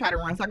they gonna try to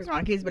run circles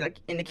around the kids, but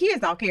and the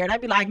kids don't care. They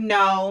be like,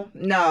 no,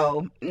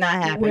 not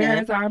happening.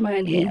 Where's our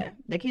money? Yeah,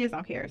 the kids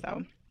don't care.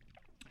 So,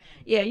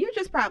 yeah, you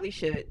just probably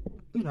should,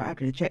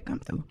 after the check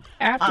comes through,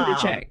 After the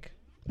check.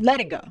 let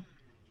it go.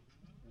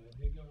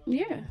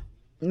 Yeah.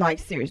 Like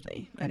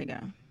seriously, let it go.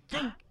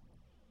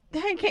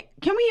 Dang,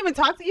 can we even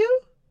talk to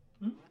you?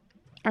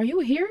 Are you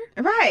here?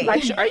 Right.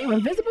 Like, are you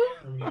invisible?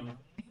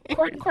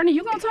 Courtney,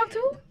 you gonna talk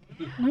too?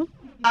 No.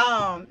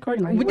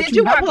 Courtney, like, what did you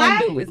you not apply?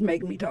 gonna do is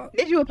make me talk.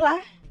 Did you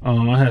apply?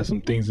 I had some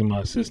things in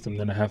my system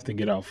that I have to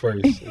get out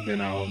first, and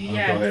then I'll go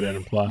ahead and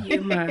apply.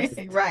 You must.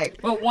 Right.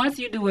 But once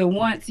you do it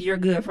once, you're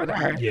good for the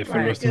earth. Yeah, for the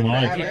Right. rest of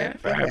my life. Yeah,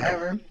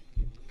 forever.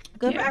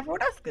 Good Yeah. forever. Well,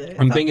 that's good.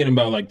 I'm So- thinking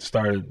about like the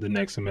start of the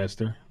next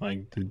semester,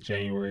 like the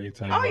January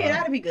time. Oh yeah,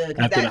 that'd be good.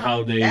 'Cause After the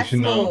holidays, that's you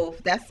know.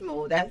 smooth. That's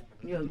smooth. That's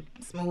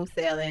smooth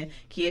sailing.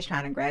 Kids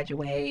trying to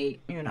graduate.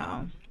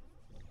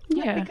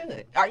 Yeah. That'd be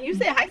good. You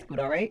said high school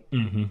though, right?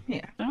 Mm-hmm.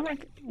 Yeah. I'm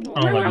like, I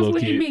don't where like else little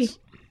would you be? kids.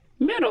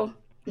 Middle.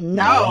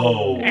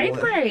 No. 8th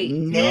grade.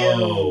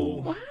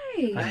 No. Why?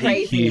 I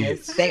hate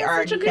Craziness. kids. They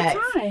are Such a good nuts.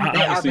 time. I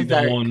They are honestly don't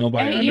berserk. want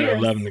nobody 8 under years.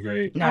 11th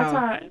grade. No. I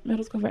taught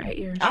middle school for 8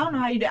 years. I don't know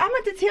how you do. I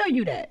meant to tell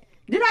you that.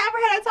 Did I ever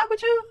have that talk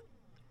with you?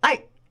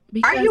 Like,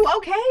 Because are you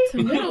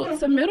okay?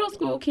 to middle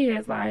school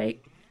kids,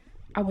 like,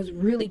 I was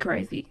really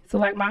crazy. So,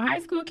 like, my high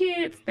school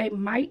kids, they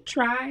might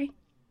try.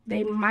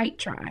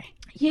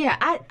 Yeah,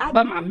 I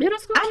But my middle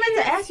school I meant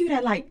kids, to ask you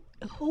that. Like,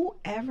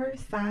 whoever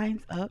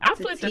signs up I to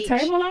flipped the teach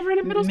table over in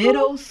the middle school.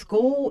 middle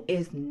school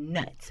is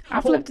nuts.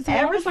 I flipped the table.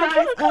 I Whoever was like,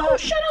 signs oh, up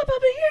shut up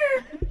over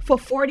here. for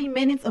 40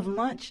 minutes of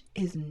lunch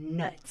is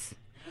nuts.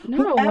 No,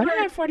 Whoever- I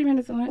didn't have 40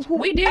 minutes of lunch.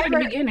 We did in the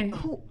beginning.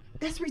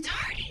 That's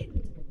retarded.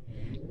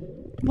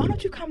 Why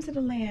don't you come to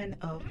the land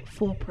of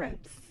full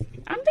preps?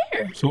 I'm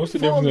there. So what's the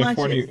Full difference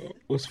in lunches.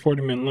 what's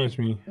 40-minute lunch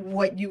mean?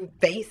 What you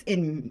face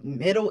in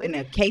middle in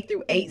a K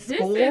through 8 This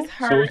school? is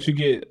her. So what you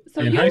get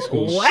So in you- high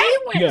school? What?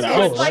 She went You to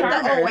got It's like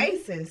charter. the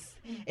Oasis.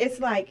 It's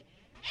like,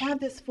 have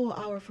this full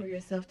hour for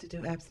yourself to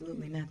do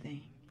absolutely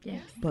nothing,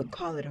 Yes. but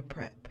call it a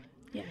prep.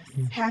 Yes.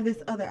 Have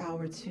this other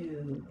hour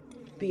to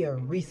be a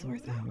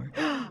resource hour.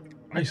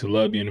 I used to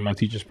love being in my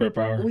teacher's prep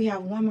hour. We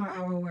have one more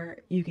hour where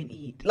you can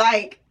eat.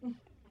 Like,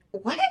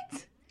 what?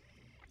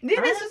 Then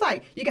it's just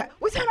like,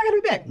 what time I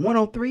gotta be back?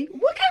 1:03?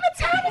 What kind of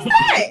time is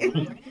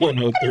that?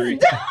 103.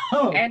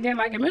 No. And then,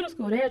 like, in middle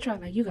school, they'll try,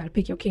 like, you got to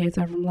pick your kids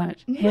up from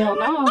lunch. Hell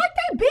no. Like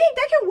that big,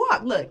 they can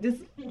walk. Look,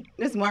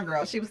 this one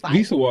girl, she was like, We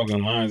used to walk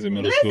on lines in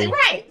middle listen, school.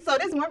 right. So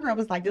this one girl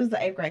was like, this is the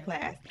 8th grade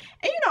class.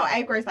 And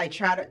 8th grades like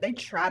they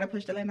try to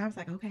push the limit. I was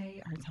like,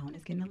 okay, our tone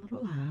is getting a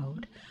little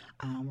loud.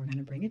 We're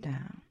gonna bring it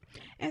down.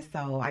 And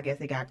so I guess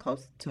it got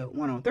close to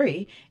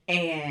 103.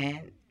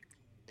 And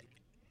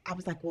I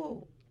was like,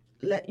 well,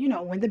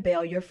 when the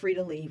bell, you're free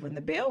to leave when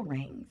the bell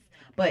rings.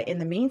 But in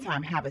the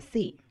meantime, have a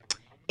seat.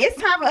 It's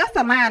time for us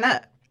to line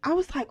up. I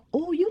was like,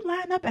 oh, you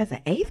line up as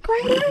an 8th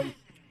grader?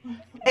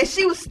 And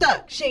she was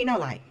stuck. She ain't know,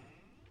 like,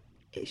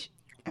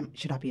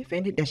 should I be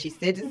offended that she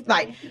said this?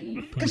 Like,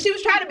 because she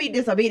was trying to be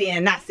disobedient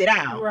and not sit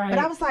down. Right. But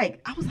I was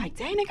like,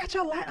 dang, they got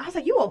your line. I was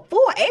like, you a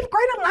full 8th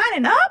grader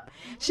lining up?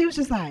 She was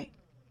just like,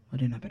 well,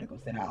 then I better go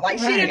sit down. Like,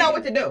 she didn't know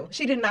what to do.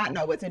 She did not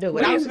know what to do.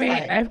 But I was just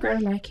like, 8th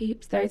grade, like,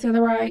 stay to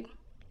the right.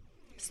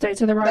 Stay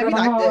to the right let of me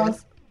the like hall.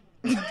 this.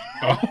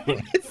 Oh.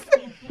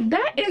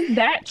 That is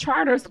that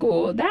charter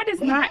school. That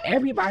is not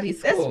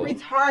everybody's That's school.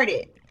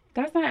 retarded.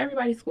 That's not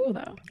everybody's school,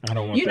 though. I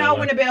don't want You that know life.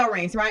 when the bell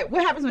rings, right?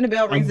 What happens when the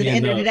bell rings at the getting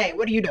end of the up. day?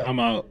 What do you do? I'm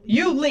out.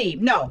 You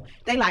leave. No.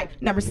 They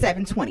like number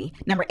 720,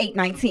 number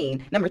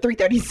 819, number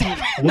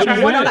 337, What number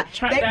is 109.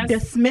 that? They That's-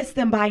 dismiss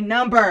them by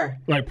number.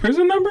 Like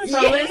prison numbers?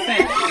 So listen.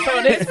 So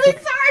It's this.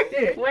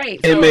 retarded.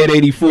 Wait. Inmate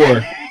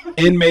 84.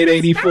 Inmate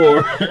 84.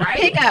 Right?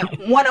 Pick up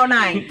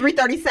 109,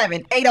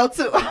 337,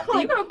 802.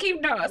 You gonna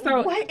keep doing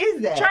so. What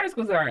is that? Charter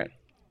schools are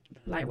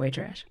lightweight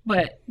trash,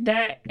 but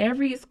that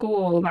every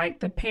school, like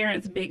the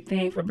parents' big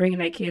thing for bringing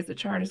their kids to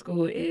charter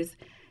school is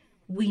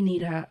we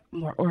need a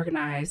more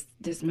organized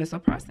dismissal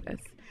process.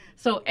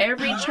 So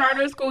every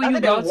charter school you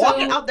go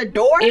walking to, out the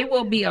door, it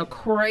will be a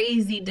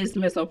crazy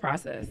dismissal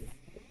process.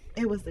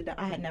 it was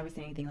I had never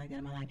seen anything like that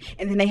in my life.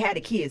 And then they had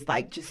the kids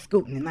like just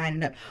scooting and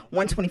lining up.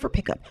 120 for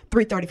pickup,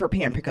 330 for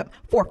parent pickup,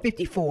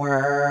 450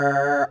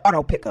 for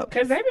auto pickup.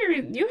 Because you have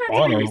to be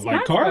Auto, responsible.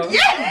 like cars?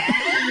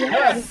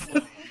 Yes.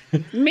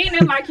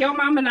 Meaning like your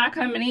mama not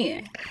coming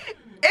in.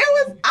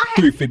 It was. I had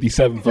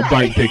 357 for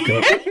bike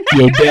pickup.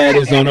 Your dad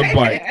is on a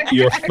bike.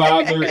 Your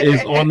father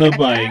is on the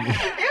bike.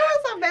 It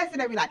was so messy.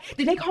 They'd be like,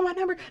 "Did they call my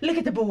number? Look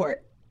at the board."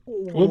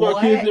 What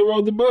about kids that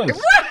rode the bus?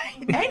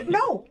 Right? Ain't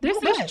no.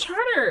 This no is bus.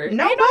 charter.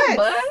 No Ain't bus. no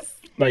bus.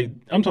 Like,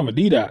 I'm talking about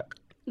D-Dot.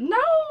 No.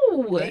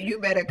 You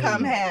better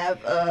come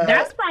have.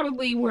 That's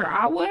probably where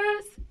I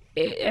was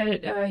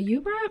at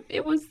UBREP.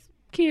 It was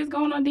kids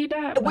going on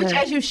D-Dot. which, but-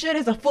 as you should,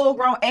 as a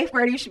full-grown 8th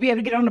grader, you should be able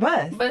to get on the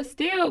bus. But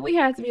still, we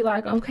had to be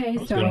like, okay, I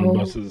was getting on the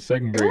bus so as a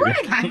second grader.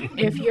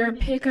 if your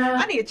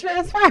pickup, I need a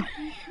transfer.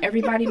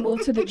 everybody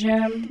moved to the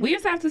gym. We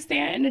used to have to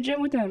stand in the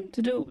gym with them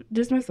to do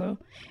dismissal.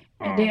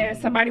 And then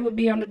somebody would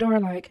be on the door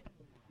like,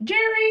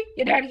 Jerry,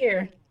 your daddy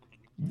here.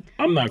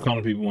 I'm not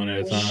calling people one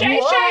at a time. Shay,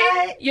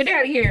 What? your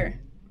daddy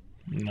here.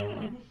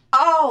 No.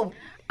 Oh,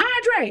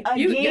 Andre,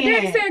 your daddy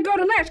Again. said go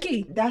to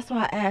Latchkey. that's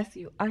why I asked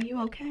you. Are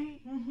you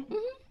okay?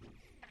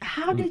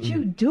 How did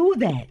you do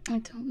that? I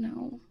don't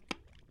know.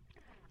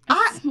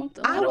 I smoked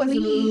a I lot of was weed.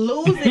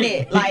 losing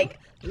it, like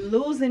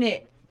losing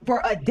it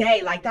for a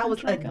day. Like that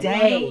was Like a lot of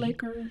day.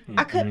 liquor.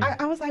 I could.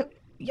 I was like,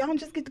 y'all don't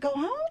just get to go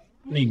home.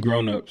 Need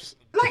grown-ups.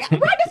 Like,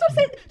 right, that's what I'm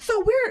saying.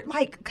 So we're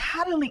like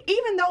cuddling,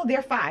 even though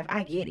they're 5.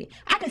 I get it.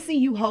 I can see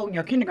you holding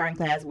your kindergarten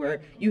class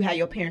where you had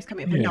your parents come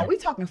in. But no, Yeah. we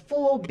talking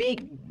full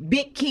big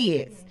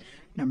kids.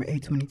 Number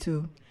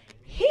 822.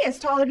 He is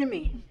taller than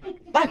me.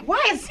 Like,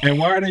 why is And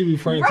why are they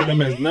referring to them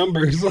as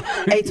numbers?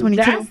 822,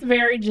 That's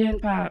very Gen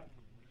Pop.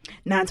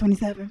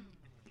 927,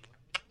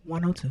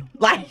 102?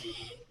 Like,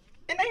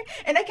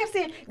 and they kept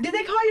saying, did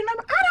they call your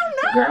number? I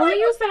don't know. Girl, we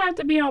used to have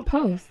to be on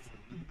post.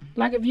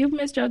 Like if you've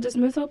missed your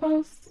dismissal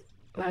post,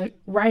 like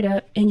write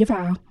up in your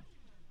file.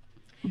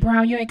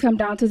 Brown, you ain't come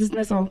down to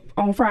dismissal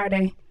on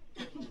Friday.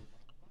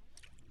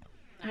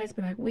 I used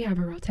to be like, we have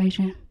a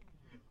rotation.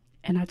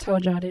 And I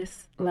told y'all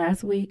this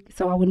last week,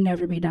 so I would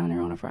never be down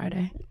there on a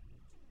Friday.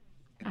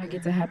 I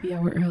get to happy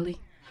hour early.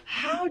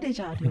 How did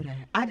y'all do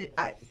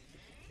that?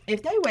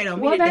 If they wait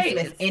on me Well, to they-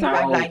 dismiss anybody,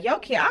 so- like your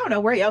kid, I don't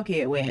know where your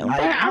kid went. Like,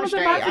 But I I'm was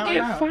straight, about to I don't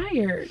get know.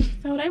 fired.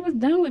 So they was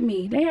done with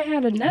me. They had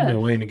I've been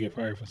enough. waiting to get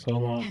fired for so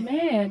long.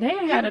 Man, they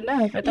had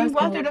enough at that You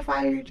school. walked through the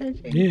fire,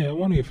 JJ. Yeah, I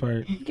want to get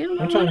fired. Give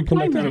them I'm trying to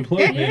collect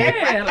unemployment.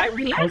 Yeah, like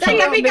relax. They a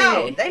let me little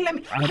go. bit. They let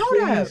me. I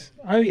Hold up.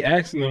 I be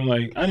asking them,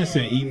 like, I just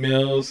sent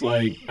emails,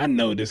 like, I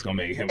know this gonna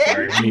make him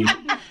fire me.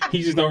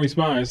 He just don't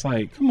respond. It's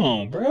like, come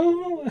on,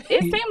 bro.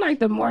 It seemed like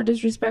the more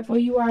disrespectful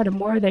you are, the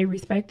more they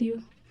respect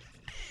you.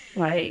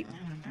 Like,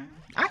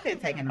 I couldn't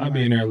take it no I'll more.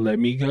 be in there, let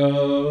me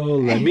go,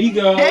 let me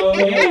go.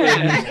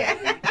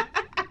 yeah.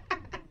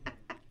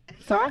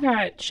 So I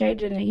got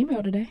shaded in an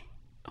email today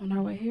on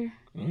our way here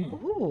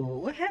Ooh,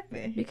 what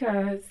happened?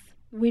 because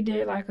we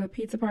did like a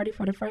pizza party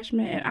for the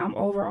freshmen, and I'm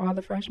over all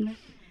the freshmen.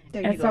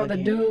 There And you so go the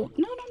again. dude,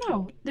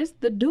 no,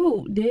 the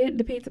dude did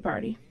the pizza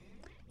party,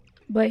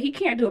 but he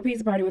can't do a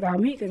pizza party without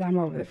me because I'm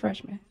over the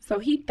freshmen. So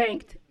he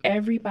thanked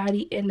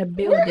everybody in the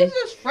building. Where is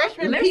this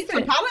freshman pizza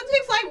Listen.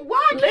 politics? Like,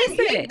 why can't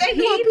Listen, they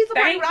do a he pizza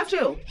party thanked- without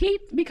you?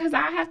 Because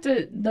I have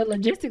to, the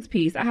logistics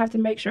piece, I have to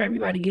make sure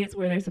everybody gets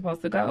where they're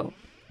supposed to go.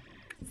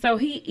 So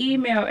he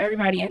emailed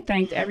everybody and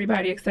thanked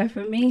everybody except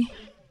for me.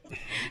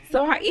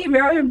 So I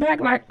emailed him back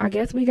like, I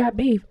guess we got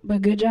beef,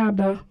 but good job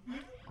though.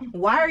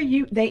 Why are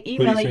they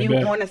emailing say you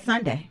back? on a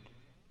Sunday?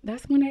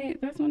 That's when they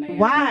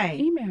Why?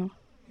 email.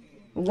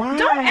 Why?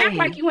 Don't act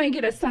like you ain't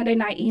get a Sunday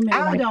night email.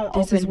 I like, don't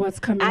this open. is what's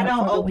coming I up don't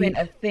for the open week.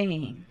 a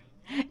thing,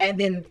 and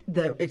then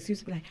the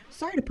excuse will be like,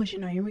 "Sorry to push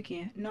it on your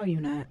weekend." No,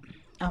 you're not.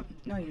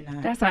 No, you're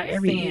not. That's how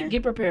every Sin.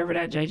 get prepared for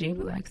that, JJ.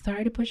 Be like,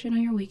 sorry to push it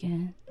on your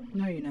weekend.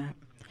 No, you're not.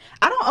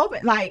 I don't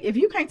open like if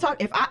you can't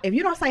talk if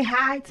you don't say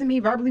hi to me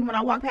verbally when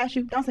I walk past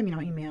you, don't send me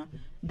no email.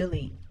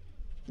 Delete.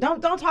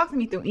 Don't talk to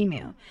me through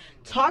email.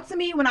 Talk to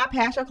me when I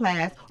pass your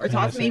class or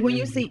talk to me when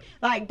you see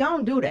like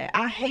don't do that.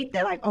 I hate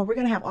that like, oh, we're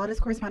gonna have all this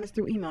correspondence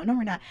through email. No,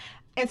 we're not.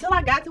 Until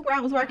I got to where I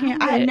was working,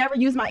 I had never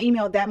used my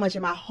email that much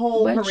in my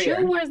whole But career.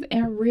 you was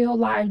in real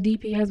life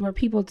DPS where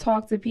people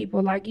talk to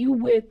people like you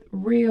with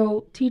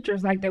real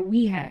teachers like that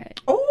we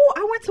had. Oh,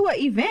 I went to an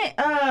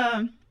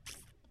event.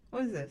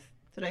 What is this?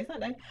 Today's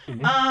Sunday.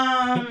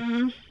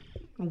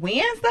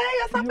 Wednesday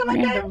or something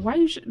like that. Why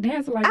you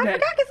dance like I that?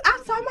 forgot because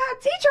I saw my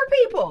teacher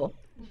people.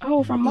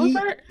 Oh, from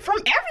Mozart? From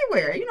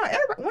everywhere. You know,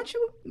 everybody, once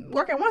you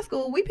work at one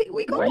school, we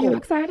go. Were you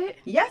excited?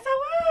 Yes,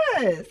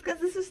 I was. Because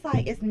this is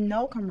like, it's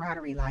no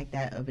camaraderie like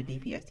that of a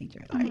DPS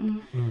teacher. Like,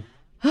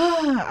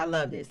 I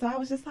loved it. So I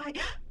was just like,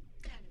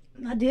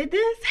 I did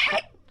this. Hey,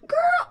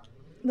 girl.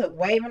 Look,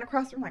 waving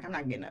across the room like I'm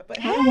not getting up. But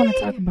I hey, don't want to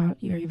talk about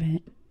your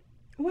event.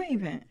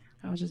 waving.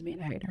 I was just being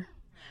a hater.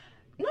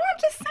 No, I'm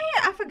just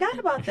saying. I forgot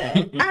about that.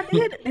 I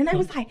did. And they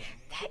was like,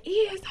 that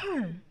is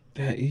her.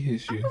 That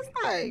is I you. was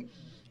like,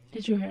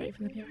 Did you hear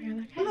from the people here?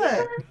 Like, hey, look.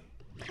 girl.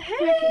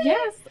 Hey. Like,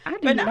 yes, I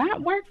But did no.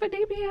 not work for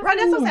DBS. Right,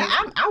 that's what I'm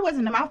saying. I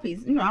wasn't the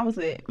mouthpiece. You know, I was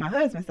with my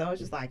husband, so it was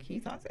just like, he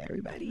talks to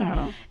everybody.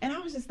 Oh. And I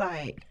was just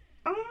like,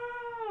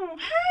 oh,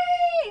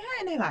 hey.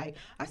 And they like,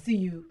 I see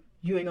you.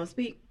 You ain't gonna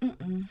speak?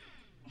 Mm-mm.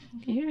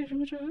 Yeah,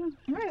 what you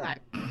Right,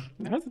 like,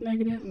 That's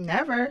negative.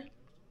 never.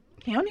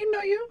 He don't even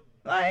know you.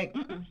 Like,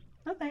 mm-mm.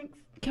 No thanks.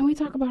 Can we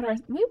talk about our?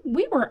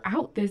 We were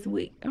out this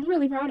week. I'm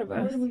really proud of Where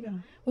us. did we go?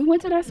 We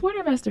went to that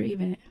sweater vester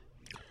event.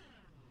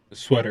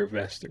 Sweater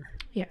vester.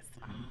 Yes.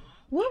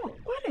 What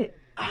did?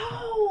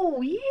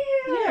 Oh, yeah.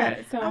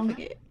 Yeah. So I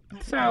forget.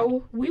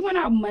 So we went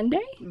out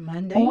Monday.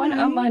 Monday. On a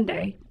night?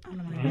 Monday. On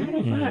a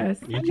Monday. Mm. Us.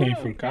 You came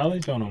from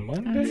college on a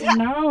Monday? I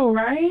know,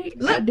 right? I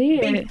Look,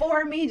 did.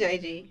 before me,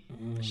 JG.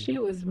 She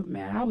was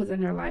mad. I was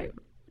in there like,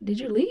 did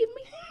you leave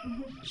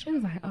me? She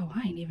was like, oh,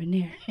 I ain't even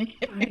there.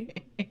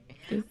 Like,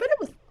 But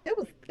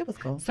it was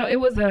cool. so it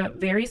was a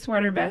very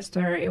sweater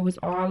vester. It was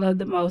all of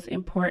the most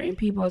important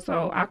people.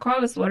 So I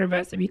call it sweater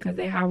vester because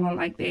they have on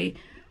like they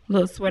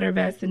little sweater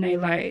vest and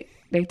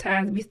they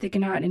ties be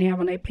sticking out and they have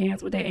on their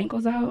pants with their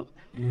ankles out.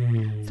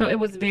 Mm. So it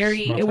was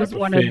very, My it was type of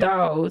one fit. of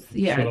those. That's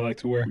what I Yeah. like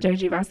to wear.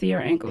 JG, if I see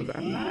your ankles,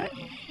 I'm not.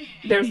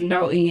 There's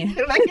no end.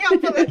 Like, y'all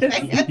feel the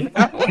same.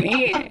 No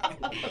end.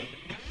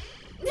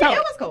 Yeah, it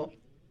was cool.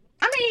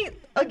 I mean,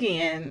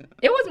 again,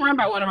 It was run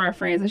by one of our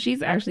friends, and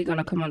she's actually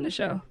gonna come on the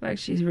show. Like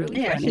she's really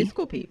yeah, funny. she's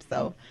cool peeps.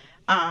 So,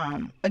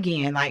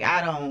 again, like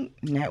I don't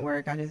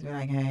network. I just be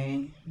like,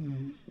 hey,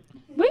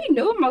 We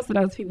knew most of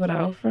those people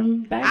though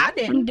from back I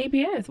didn't. from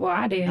DPS. Well,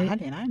 I did. I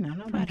didn't know From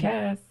nobody.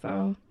 Cass,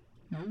 so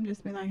I'm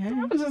just be like, hey.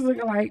 I was just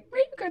looking like,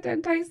 where you got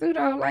that tight suit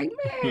on? Like,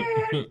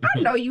 man, I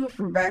know you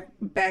from back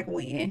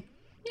when.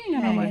 You ain't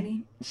got no Hey,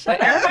 money. shut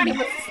But up. everybody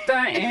was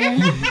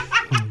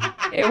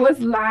stunting. It was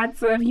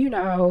lots of,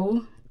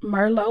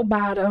 Merlot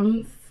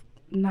bottoms.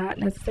 Not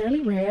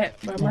necessarily red,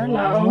 but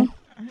Merlot.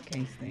 I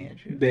can't stand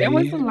you. It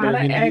was a lot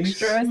of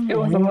extras. It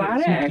was a lot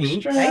of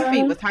extras. They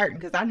feet was hurting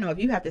because I know if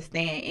you have to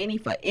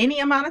stand for any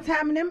amount of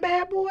time in them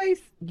bad boys,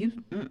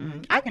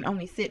 I can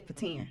only sit for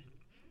 10, and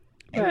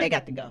But- they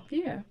got to go.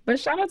 Yeah, but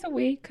shout out to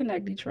We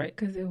Connect Detroit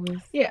because it was.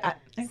 Yeah,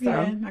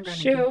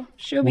 So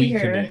she'll be We here.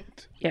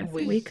 connect. Yes,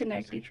 We- We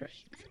Connect Detroit.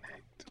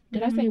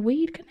 Did I say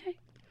Weed Connect?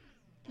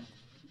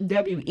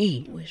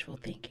 WE. Wishful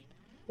thinking.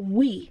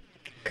 We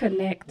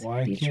Connect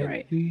Why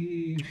Detroit. can't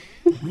we?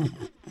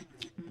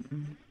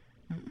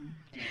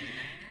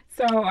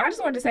 So I just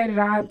wanted to say that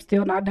I'm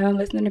still not done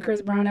listening to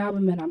Chris Brown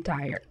album and I'm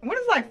tired. What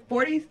is like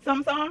 40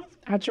 some songs?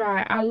 I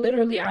tried.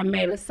 I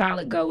made a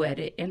solid go at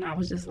it and I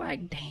was just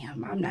like,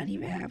 damn, I'm not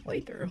even halfway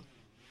through.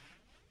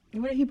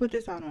 What did he put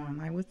this out on?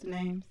 Like, what's the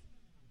names?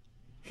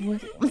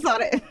 What? What's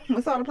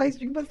all the places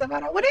you can put stuff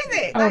out on? What is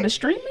it? Oh, Like, the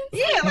streaming?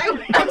 yeah,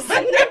 like I'm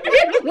sitting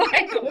there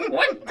like,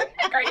 what the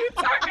heck are you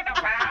talking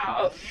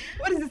about?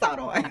 what is this out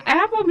on?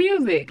 Apple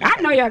Music.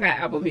 I know y'all got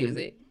Apple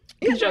Music.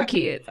 Because Yeah, your but-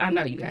 kids. I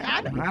know you got I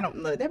it. don't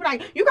look. They be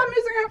like, you got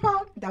music on your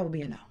phone? That would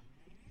be a no.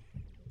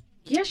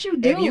 Yes, you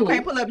do. If you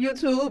can't pull up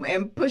YouTube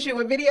and push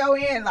you a video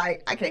in,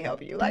 like I can't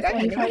help you. Like I That's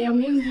why you can't. play your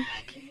music.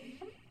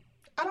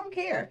 I don't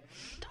care.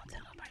 Don't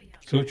tell nobody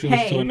else. So what you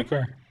listen to Hey. in the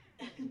car?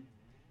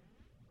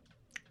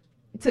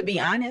 To be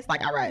honest,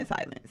 like I ride in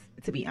silence.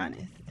 To be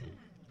honest,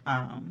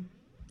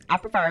 I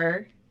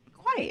prefer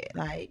quiet.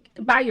 Like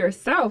By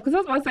yourself. Because I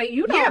was about to say,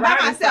 you don't yeah, by ride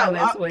in myself.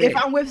 silence with If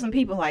I'm with some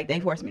people, like they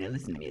force me to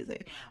listen to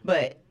music.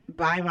 But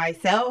by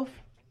myself,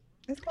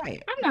 it's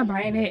quiet. I'm not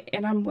buying it,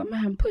 and I'm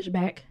having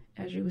pushback,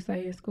 as you would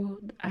say in school.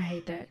 I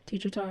hate that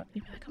teacher talk. They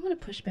be like, I'm gonna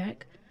push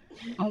back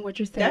on what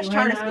you're saying. That's right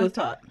charter now. school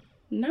talk.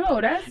 No,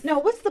 that's No,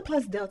 what's the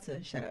plus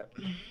delta? Shut up.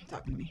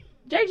 Talking to me.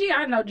 JG.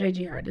 I know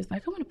JG heard this.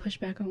 Like, I'm gonna push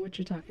back on what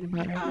you're talking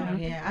about right Oh now.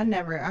 yeah,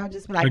 I'll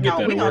just be I like, get no,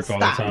 that we at gonna work all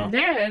the stop. time.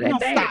 Yeah, We gonna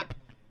they- stop.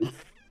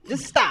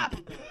 Just stop.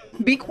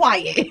 Be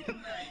quiet.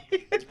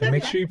 And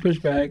make sure you push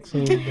back so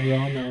they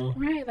all know.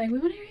 Right, like we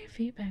want to hear your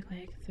feedback.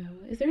 Like, so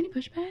is there any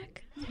pushback?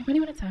 Does anybody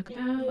want to talk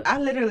about? I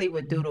literally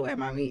would doodle at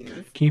my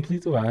meetings. Can you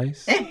please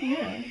advise?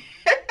 Yeah.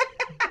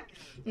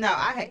 No,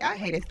 I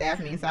hated staff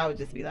meetings, so I would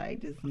just be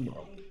like, just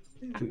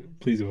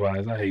Please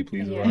advise. I hate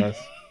please Yeah. advise.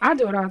 I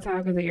do it all the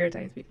time because it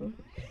irritates people.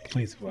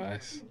 Please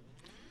advise.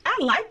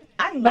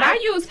 But I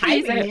use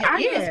please. typing it, I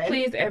use yeah.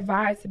 please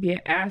advise to be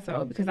an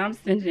asshole because I'm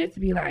sending it to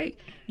be like,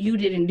 you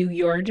didn't do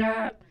your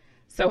job.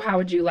 So how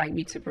would you like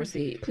me to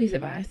proceed? Please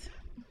advise.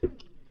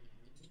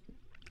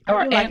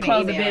 Or do like and an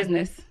close the email.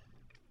 business.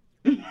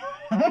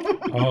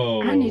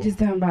 Oh, I need this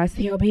done by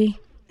COB.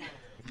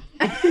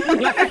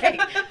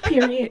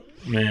 Period.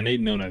 man, they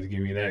know not to give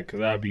me that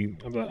because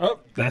I'm like, oh,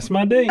 that's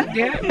my day.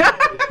 Yeah.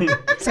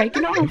 Take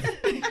it off.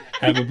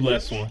 Have a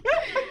blessed one.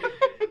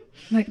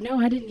 Like, no,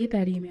 I didn't get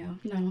that email.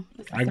 No.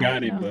 I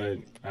got it, but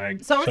I.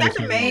 So is that chose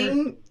the to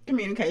main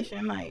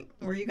communication, like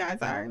where you guys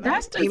are? Like,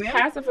 That's just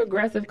passive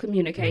aggressive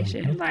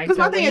communication. Like, Because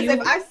my so thing when is,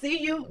 if I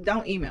see you,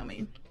 don't email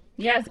me.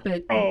 yes,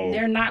 but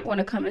they're not going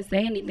to come and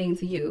say anything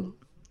to you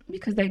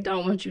because they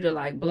don't want you to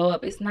like blow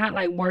up. It's not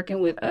like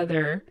working with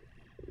other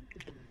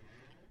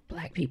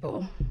Black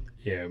people.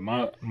 Yeah,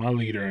 my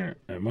leader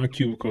at my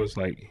cubicle is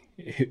like,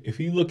 if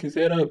he look his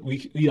head up,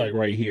 we like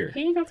right here.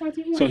 He ain't gonna talk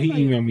to you. So he like,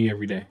 emailed me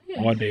every day,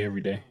 Yeah. all day,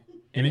 every day,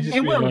 and it just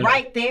And be we're like,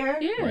 right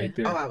there. Yeah. right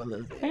there. Oh, I would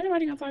lose it. Ain't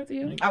nobody gonna talk to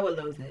you. I would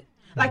lose it.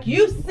 Like,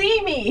 you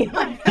see me.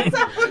 Like, that's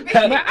how it would be.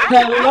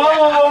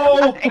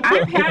 Hello.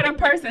 I've had a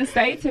person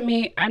say to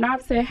me, and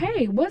I've said,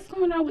 "Hey, what's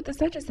going on with the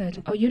such and such?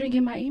 Oh, you didn't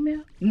get my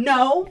email?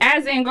 No.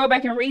 As in, go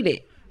back and read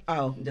it.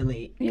 Oh,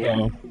 delete. Yeah.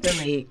 Oh,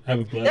 Delete. have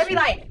a blessing. They'll be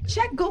like,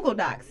 check Google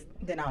Docs.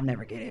 Then I'll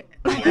never get it.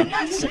 So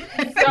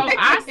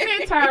I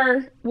sent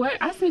her what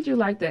I sent you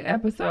like the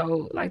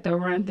episode, like the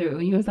run through.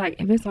 And you was like,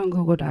 if it's on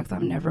Google Docs,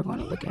 I'm never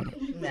gonna look at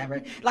it.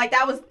 Never. Like,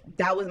 that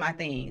was my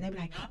thing. They'd be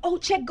like, oh,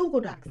 check Google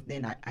Docs.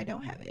 Then I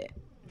don't have it.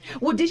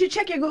 Well, did you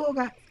check your Google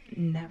Docs?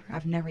 Never.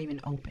 I've never even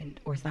opened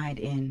or signed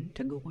in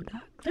to Google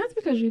Docs. That's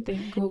because you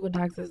think Google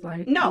Docs is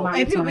like No,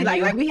 lying and people to be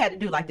like, you. we had to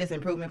do like this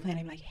improvement plan.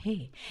 They be like,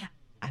 hey,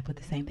 I put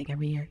the same thing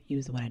every year.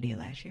 Use what I did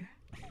last year.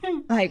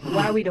 Like,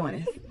 why are we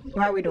doing this?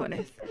 Why are we doing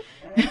this?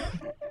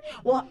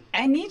 Well,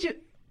 I need you.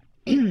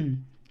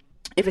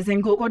 If it's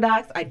in Google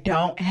Docs, I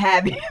don't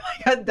have it.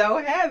 Like, I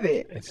don't have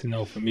it. It's a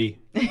no for me.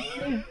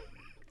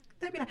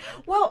 They'd be like,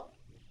 well,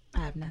 I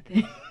have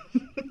nothing.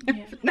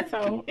 Yeah.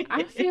 So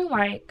I feel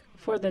like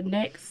for the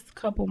next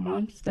couple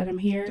months that I'm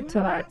here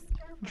till I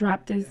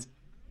drop this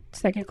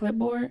second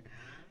clipboard,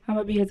 I'm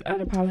gonna be as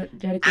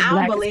unapologetically I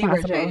Black don't believe her,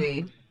 as possible.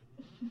 JD.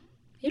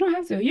 You don't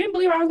have to. You didn't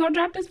believe I was gonna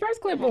drop this first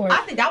clipboard. I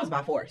think that was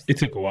by force. It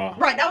took a while.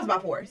 Right, that was by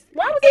force.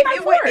 Why was it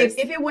by force?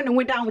 If it wouldn't have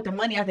went down with the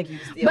money, I think you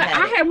still But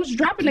had it. was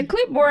dropping the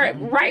clipboard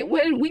right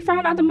when we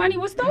found out the money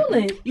was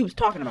stolen. You was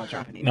talking about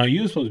dropping it. No,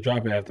 you were supposed to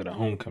drop it after the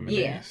homecoming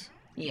Yeah. dance.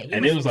 Yeah, you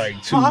And it was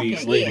like 2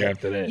 weeks later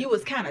after that. You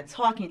was kind of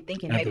talking,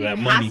 thinking After maybe that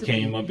money possibly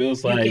came up, it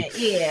was you like,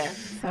 can- yeah.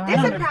 So I This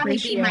don't would probably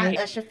be my appreciate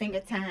Usher finger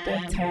time.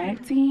 the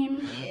tag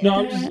team. no,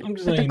 I'm that. just But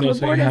the letting you know. So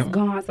clipboard you is have,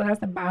 gone, so that's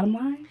the bottom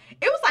line.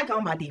 It was like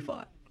on my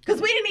default.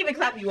 Because we didn't even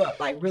clap you up,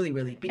 like really.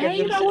 Because And it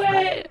you was know just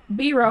like, what?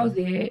 B Rose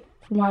did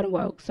from Wild and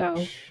Woke,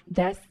 so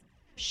that's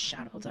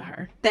shout out to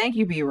her. thank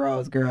you, B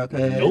Rose, girl,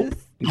 because nope.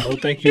 No,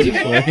 thank you.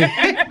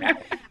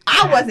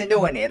 I wasn't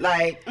doing it.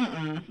 Like,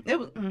 it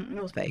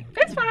was fake.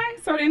 It's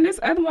fine. So then this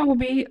other one will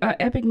be an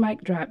epic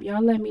mic drop.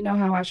 Y'all let me know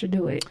how I should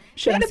do it.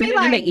 Should I It'll send be it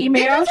in like, an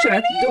email? did you Should I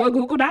turn it do a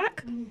Google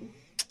Doc?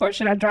 Or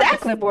should I drop the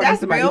clipboard in That's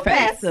somebody's real face?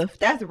 passive.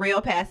 That's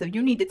real passive.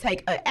 You need to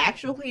take an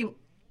actual clip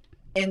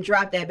and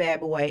drop that bad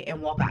boy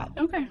and walk out.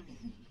 Okay.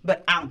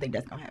 But I don't think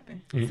that's gonna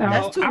happen. So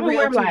That's too I'm real,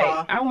 wear too like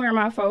raw. I wear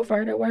my faux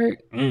fur to work,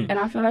 Mm. and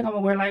I feel like I'm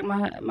gonna wear like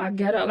my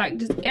ghetto, like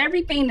just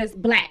everything that's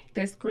black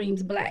that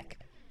screams black.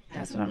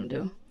 That's what I'm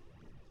gonna do.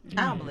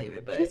 I don't believe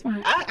it, but It's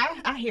fine.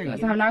 I hear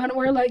So you. I'm not gonna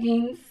wear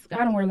leggings. I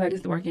don't wear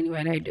leggings to work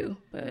anyway. They do,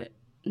 but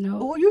no,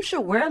 Oh, you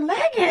should wear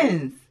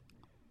leggings.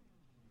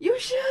 You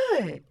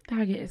should.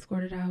 I get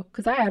escorted out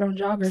because I had on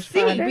joggers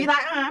See, Friday. be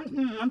like,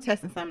 I'm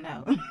testing something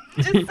out.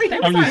 Just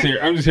see.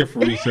 I'm just here for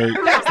research.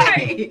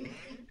 Right.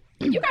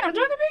 You got on jogger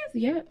pants?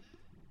 Yep.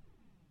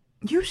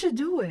 You should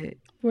do it.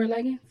 Wear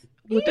leggings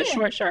with a Yeah.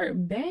 short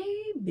shirt,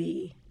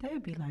 baby.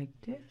 They'd be like,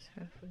 this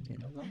heifer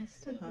done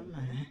lost her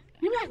mind.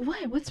 You're like,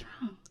 what? What's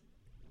wrong?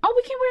 Oh,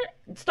 we can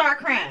wear. Start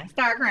crying.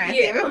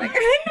 Yeah. Like, I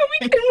didn't know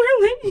we can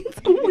wear leggings.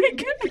 Oh my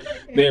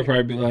god. They'd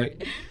probably be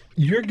like,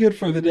 "You're good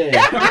for the day.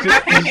 Just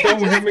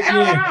don't wear him Go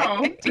again."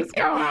 out. Just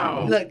go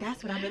out. Look,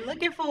 that's what I've been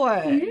looking for.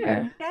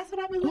 Yeah. That's what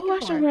I've been looking Oh, I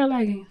for. should wear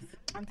leggings.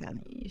 I'm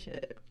telling you, you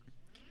should.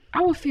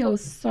 I would feel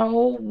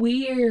so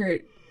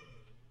weird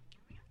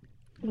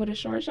with a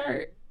short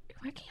shirt.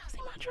 Why can't y'all see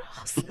my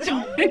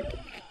drawers?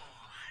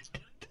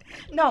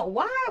 No,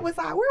 why was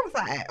I? Where was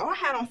I at? Oh, I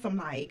had on some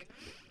I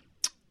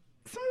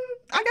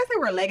guess they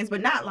were leggings,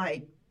 but not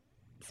like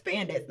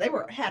spandex. They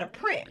had a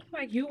print.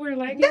 Like you wear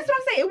leggings? That's what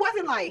I'm saying. It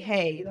wasn't like,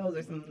 hey, those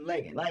are some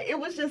leggings. Like, it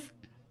was just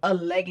a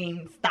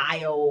legging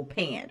style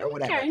pant or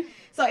whatever. Okay.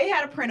 So it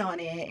had a print on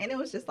it, and it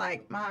was just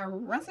like my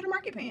runs to the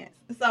market pants.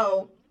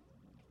 So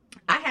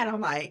I had on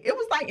like, it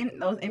was like in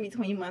those in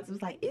between months. It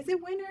was like, is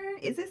it winter?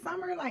 Is it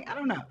summer? Like, I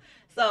don't know.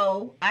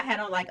 So I had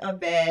on like a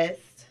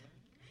vest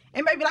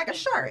and maybe like a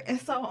shirt. And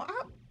so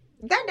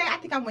that day, I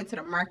think I went to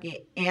the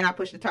market and I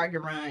pushed the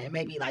Target run and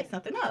maybe like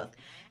something else.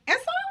 And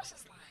so I was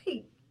just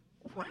like,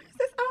 why does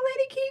this old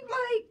lady keep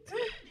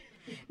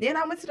like? Then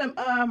I went to the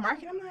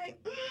market. I'm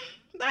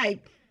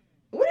like,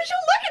 what is you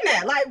looking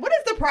at? Like, what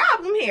is the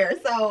problem here?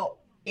 So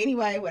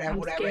anyway,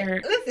 whatever.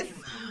 Scared. Listen,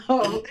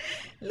 so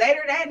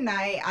later that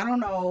night, I don't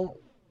know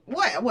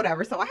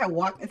whatever. So I had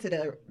walked into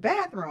the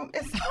bathroom,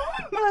 and so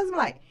my husband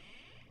like,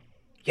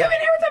 you been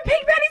here with some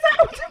pink panties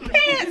on with some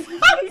pants?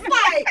 I was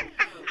like,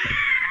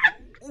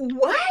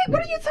 what?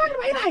 What are you talking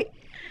about? He like,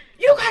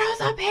 you got on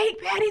some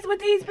pink panties with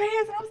these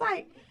pants? And I was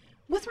like,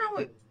 what's wrong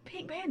with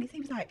pink panties? He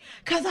was like,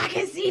 cause I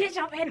can see that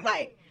your panties.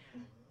 Like,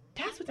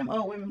 That's what them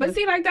old women. But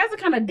see, like, that's the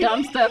kind of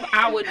dumb stuff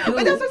I would do.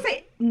 But that's what I'm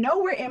saying.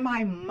 Nowhere in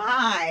my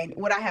mind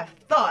would I have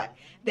thought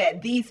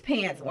that these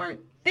pants weren't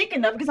thick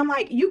enough, because I'm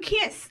like, you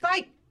can't,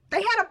 like,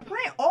 they had a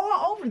print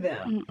all over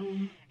them.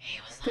 Mm-mm. He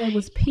was There like,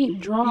 was pink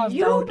drawers,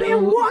 though, you've been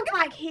dude. walking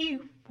like he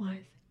was.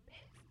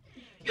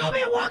 You've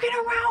been walking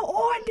around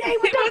all day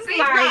with It was those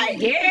like,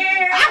 bitch.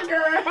 yeah,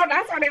 girl.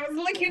 That's why they was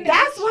looking.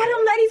 That's why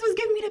them ladies was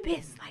giving me the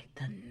bits. Like,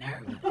 the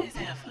nerve of this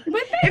heifer.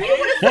 But If you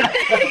would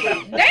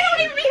have they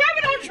don't even be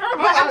having no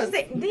trouble. But I'm just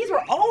saying, these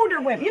were older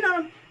women, you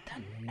know.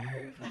 The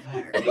nerve of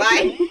her,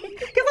 like,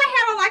 because I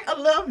had like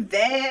a little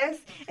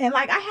vest, and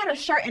like I had a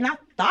shirt, and I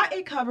thought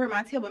it covered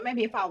my tail, but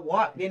maybe if I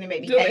walked, then it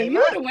maybe Dude, if came you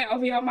would up. have went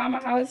over your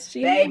mama's house,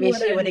 she Baby,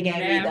 would she would have gave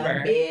me never.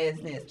 the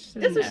business.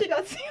 This is what she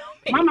gonna tell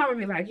me. My mama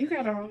be like, "You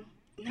got on."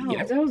 No.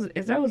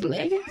 Is those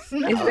leggings?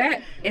 No.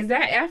 Is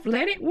that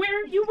athletic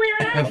wear you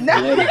wearing out?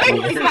 No.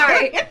 It's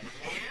like,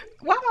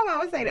 What my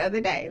mama say the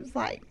other day, it was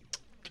like,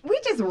 we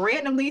just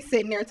randomly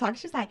sitting there talking.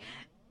 She's like,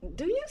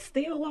 do you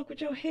still walk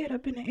with your head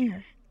up in the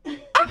air?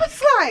 I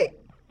was like,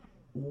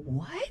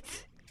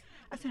 what?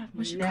 I said, I've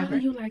was she never.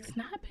 calling you like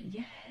snapping?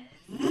 Yes.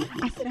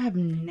 I said, I've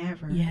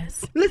never.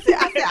 Yes. Listen,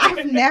 I said,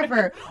 I've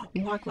never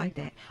walked like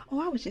that. Oh,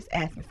 I was just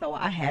asking. So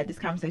I had this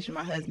conversation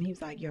with my husband. He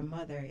was like, your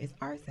mother is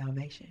our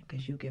salvation,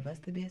 because you give us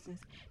the business,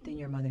 then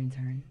your mother in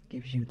turn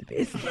gives you the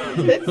business.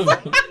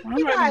 My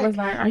mother was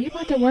like, "Are you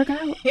about to work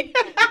out?"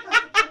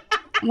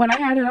 When I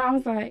had it, I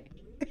was like,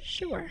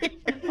 "Sure."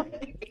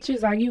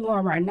 She's like, "You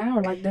going right now,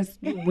 or like this?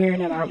 You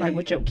wearing it out like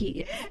with your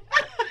kids?"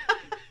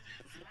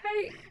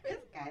 Like, This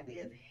guy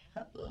is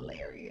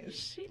hilarious.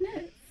 she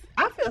nuts.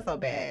 I feel so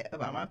bad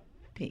about my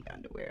pink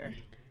underwear.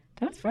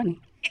 That's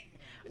funny.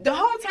 The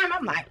whole time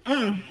I'm like,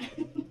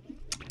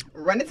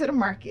 running to the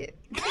market.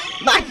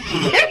 Like,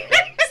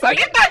 So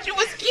you thought you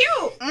was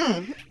cute?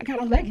 mm. I got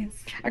on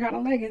leggings.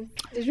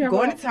 Did you ever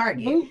Going wear to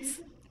Target.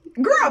 boots?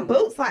 Girl,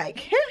 boots,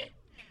 like,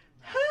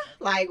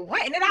 like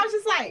what? And then I was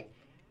just like,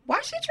 why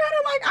she trying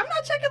to, like, I'm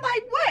not checking,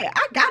 like, what?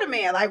 I got a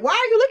man. Like, why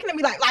are you looking at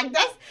me like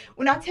that's,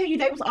 when I tell you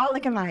they was all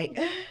looking like,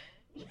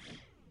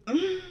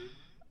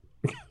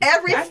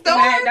 every That's store.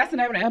 the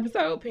name of the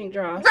episode, Pink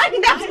Draws. Right,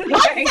 that's what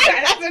I'm saying.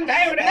 That's the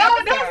name of the No,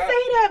 episode. don't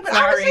say that. But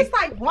I was Sorry. just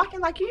like walking,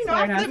 like, you know,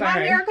 Sorry, I not flipped my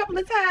sorry. hair a couple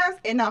of times,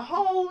 and the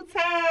whole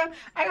time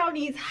I got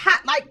these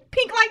hot, like,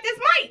 pink like this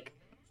mic.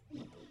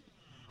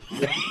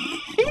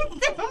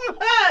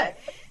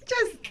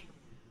 Just,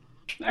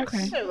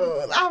 Okay.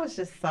 shoot, I was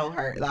just so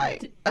hurt.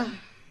 Like,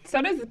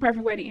 So this is the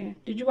perfect way to end.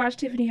 Did you watch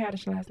Tiffany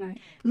Haddish last night?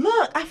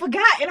 look, I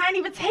forgot, and I didn't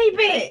even tape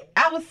it.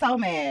 I was so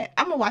mad.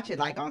 I'm gonna watch it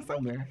like on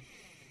somewhere.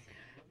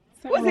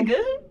 So, Was it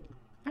good?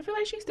 I feel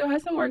like she still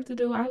has some work to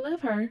do. I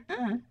love her.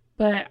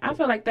 But I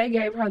feel like they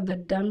gave her the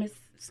dumbest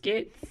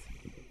skits.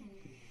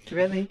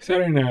 Really?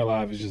 Saturday Night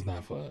Live is just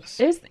not for us.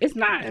 It's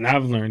not. And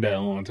I've learned that a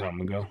long time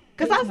ago.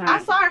 Because It's I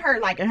not. saw her,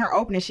 like, in her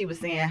opening, she was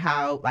saying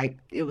how, like,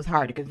 it was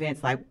hard to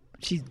convince, like,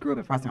 she grew up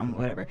in foster home or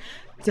whatever,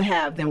 to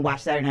have them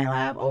watch Saturday Night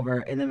Live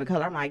over In Living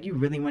Color. I'm like, you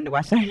really wanted to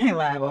watch Saturday Night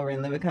Live over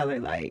In Living Color?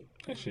 Like,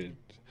 That shit.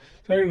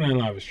 Saturday Night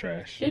Live is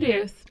trash. It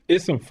is.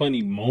 It's some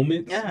funny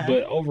moments, Uh-huh.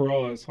 but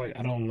overall, it's like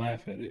I don't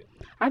laugh at it.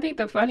 I think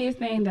the funniest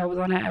thing that was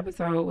on that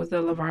episode was the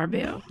LeVar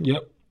Bell.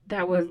 Yep.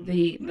 That was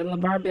the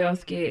LeVar Bell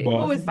skit.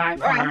 Ball. Who was by all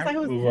right, I far was like,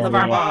 who's LeVar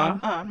LeVar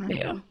Ball. Ball.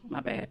 Yeah, my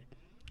bad.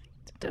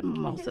 The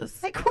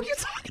mimosas. Like, who you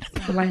talking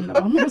about? Blame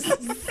the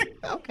mimosas.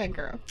 Okay,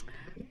 girl.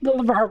 The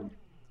LeVar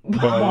Ball.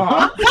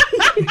 Ball.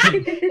 You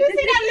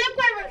see that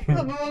lip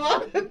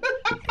quiver?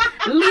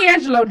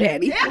 Leangelo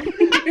Daddy.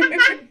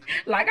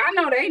 Like, I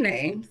know their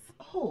names.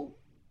 Who?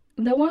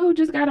 The one who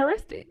just got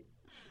arrested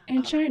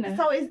in China.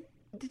 So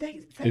did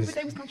they say Is- what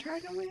they was gonna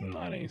charge him with? No,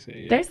 I didn't say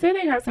it. They said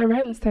they got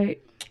surveillance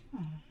tape.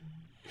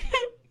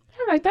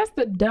 I'm like, that's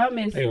the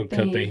dumbest They gonna thing.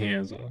 cut their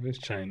hands off. It's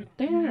China.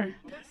 They are.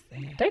 That's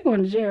sad. They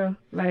going to jail.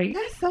 Like,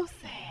 That's so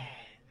sad.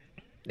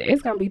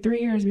 it's gonna be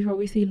 3 years before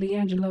we see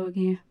Leangelo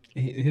again.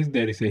 His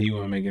daddy said he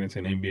wouldn't make it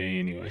into the NBA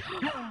anyway.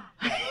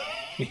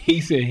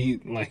 He said he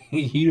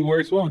the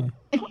worst one.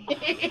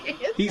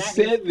 He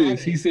said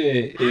this. He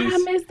said I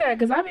missed that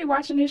because I be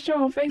watching this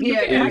show on Facebook.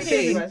 Yeah, every I it's,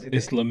 day. did.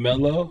 it's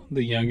LaMelo,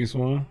 the youngest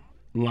one,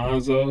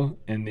 Lonzo,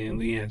 and then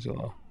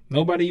Leangelo.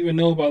 Nobody even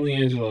know about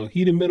Leangelo.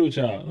 He the middle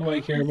child. Nobody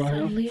care about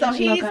him. Leangelo So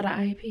he's- got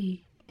an IP.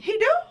 He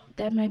do?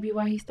 That may be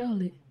why he stole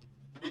it.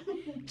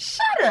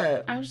 Shut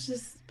up. I was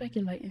just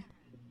speculating.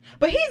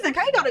 But he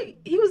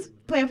was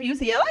playing for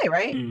UCLA,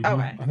 right? Mhm.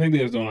 Okay. I think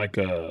they was doing like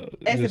a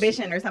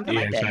Exhibition or something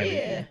like that. China.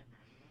 Yeah.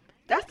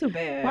 That's too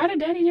bad. Why did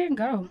Daddy didn't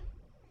go?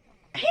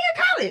 He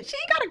in college. He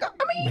ain't gotta go.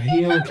 I mean, But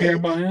he don't care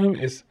about him.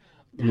 It's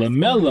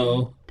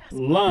LaMelo,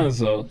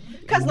 Lonzo,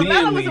 Because then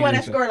LaMelo was the one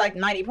that Leangelo. scored like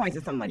 90 points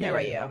or something like that, Yeah.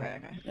 right? Yeah, okay.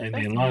 And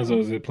then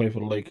Lonzo's that play for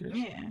the Lakers.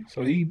 Yeah.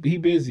 So he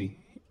busy.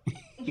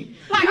 Like,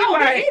 oh,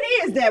 right.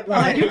 it is that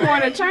one. You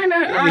going to China?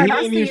 All He right, I'll ain't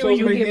see even you when supposed to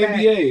you make the get back.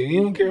 NBA. He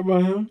don't care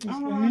about him.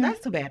 Oh, that's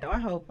too bad, though. I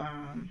hope,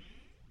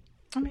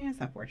 I mean,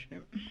 it's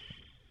unfortunate.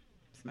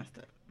 It's messed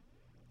up.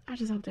 I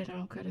just hope they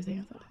don't cut his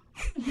hands off.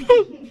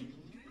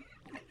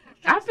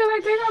 I feel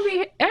like they're gonna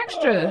be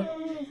extra.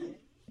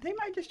 They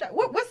might just the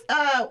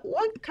show.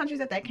 What country's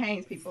at that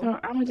Canes, people? So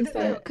I'm gonna just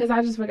say, because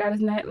I just forgot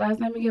his last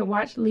name again.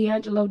 Watch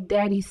Leangelo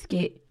Daddy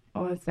skit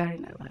on Saturday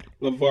Night Live.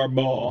 LeVar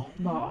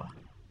Ball.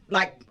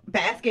 Like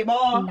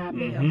basketball? Not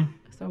Bill.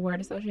 So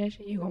word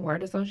association. You gonna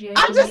word association?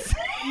 I'm just.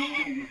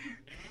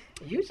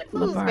 You should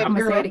lose, LeVar. baby I'm gonna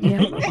girl. say it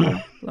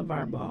again.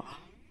 LeVar Ball.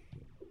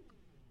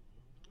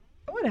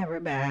 Whatever,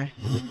 bye.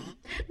 No, you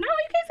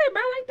can't say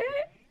bye like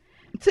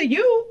that. To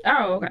you.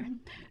 Oh, okay.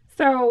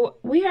 So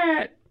you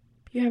have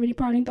any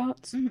parting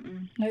thoughts?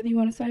 Mm-mm. Nothing you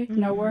want to say?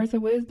 No words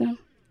of wisdom?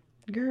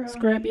 Girl.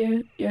 Scrub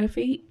your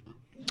feet?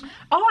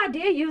 Oh, I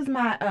did use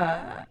my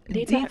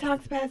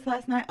Detox? pass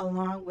last night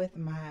along with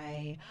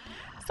my.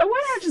 So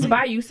why not just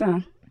buy you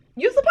some?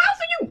 You supposed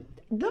to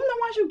them the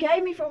ones you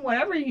gave me from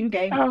whatever you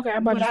gave me. Oh, okay, I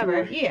bought you some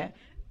whatever. more. Yeah,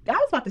 I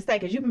was about to say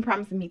because you've been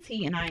promising me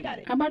tea and I ain't got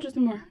it. How about you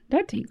some more?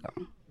 That tea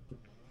gone.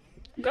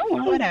 Go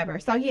on. Whatever.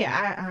 So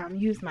yeah, I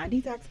used my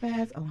detox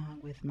pass along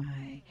with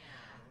my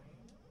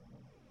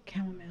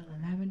chamomile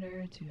and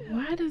lavender to.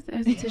 Why does the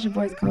esthetician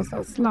voice go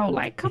so slow?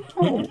 Like, come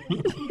on.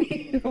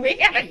 We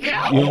gotta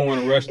go. You don't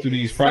want to rush through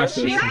these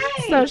processes.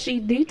 So she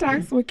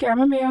detoxed with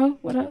chamomile.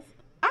 What else?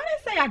 I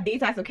didn't say I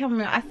detox with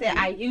chamomile. I said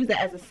I use it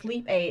as a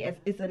sleep aid.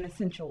 It's an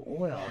essential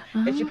oil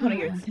that you put on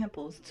your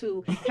temples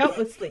to help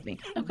with sleeping.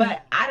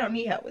 But I don't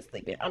need help with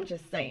sleeping. I'm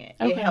just saying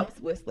it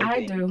helps with sleeping.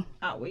 I do.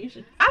 Oh well, you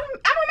should. I'm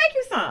gonna make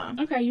you some.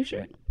 Okay, you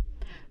should.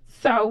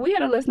 So we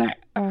had a listener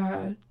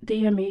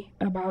DM me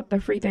about the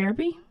free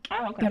therapy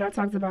that I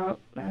talked about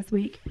last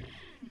week.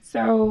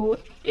 So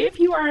if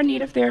you are in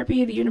need of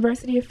therapy, the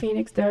University of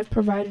Phoenix does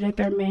provide it at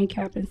their main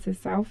campus in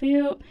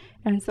Southfield.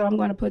 And so I'm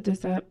going to put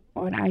this up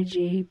on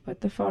IG,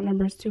 but the phone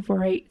number is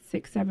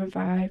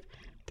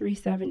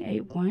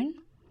 248-675-3781.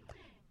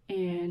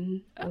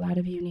 And a lot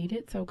of you need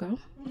it, so go.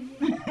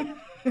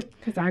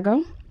 Because I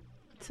go.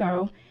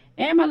 So,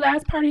 and my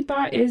last parting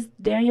thought is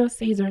Daniel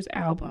Caesar's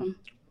album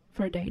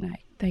for date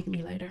night. Thank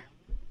me later.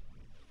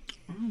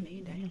 I don't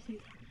need Daniel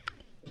Caesar.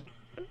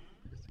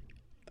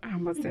 I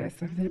almost said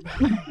something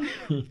about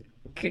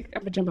okay,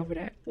 I'm gonna jump over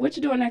that. What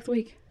you doing next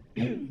week?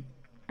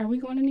 Are we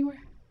going anywhere?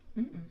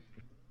 I'm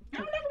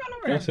never going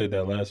I nowhere. said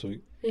that last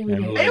week. Yeah, we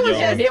And did. like, It was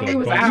y'all just- went then we to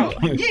was a bunch out.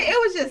 of- Yeah, it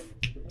was just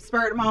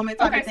spur of the moment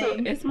type Okay, of so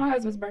thing. it's my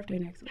husband's birthday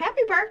next week.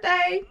 Happy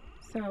birthday!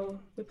 So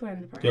we're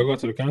planning a party. Y'all go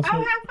to the concert?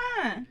 Oh, have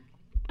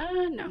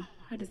fun. No.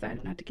 I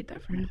decided not to get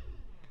that for him.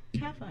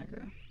 Have fun,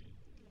 girl.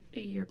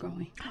 You're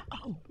going.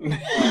 Oh.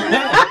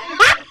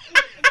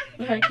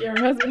 Like, your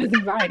husband is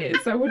invited.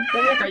 So what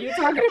the heck are you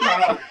talking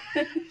about?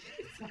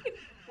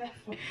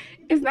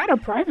 It's not a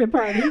private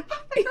party. Have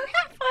fun.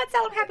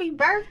 Tell him happy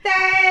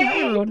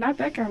birthday. No, not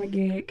that kind of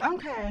gig.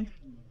 Okay.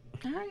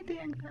 All right,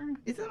 then, girl.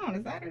 Is it on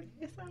a Saturday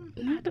or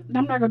something?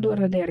 I'm not going to do it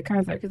on the day of the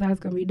concert because I was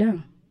going to be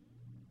done.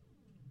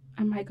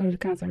 I might go to the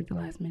concert at the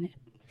last minute.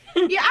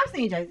 Yeah, I've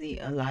seen Jay-Z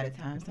a lot of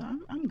times, so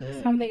I'm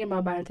good. So I'm thinking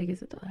about buying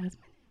tickets at the last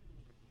minute.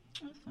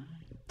 That's fine.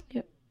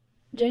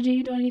 JG,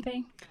 you doing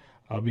anything?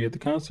 I'll be at the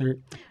concert.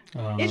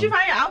 Did you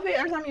find your outfit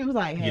or something? It was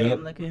like, hey, Yep.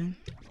 I'm looking.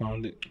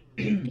 Found it.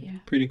 Yeah.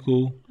 Pretty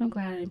cool. I'm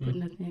glad I didn't put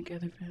nothing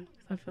together for him.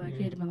 Because I feel like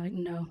he'd have been like,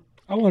 no.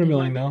 I want to be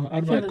like, no.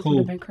 I'd be like, Feelings would cool.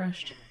 have been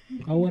crushed.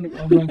 I'm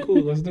like,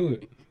 cool. Let's do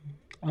it.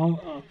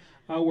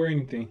 I'll wear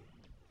anything.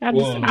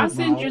 I'll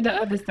send you the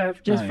other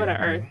stuff just for the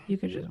yeah. earth. You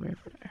could just wear it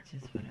for the earth.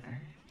 Just for the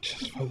earth.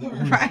 Just for the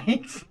earth.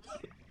 Right.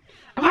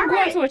 I'm going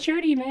right. to a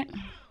charity event.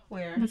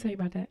 Where? I'm going to tell you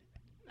about that.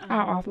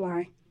 I'll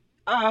offline.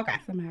 Oh, okay.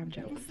 Some have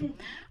jokes.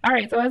 All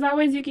right. So as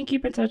always, you can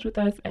keep in touch with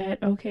us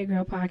at OK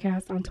Girl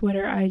Podcast on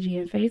Twitter, IG,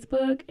 and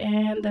Facebook,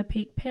 and the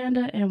Peak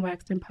Panda and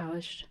Waxed and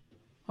Polished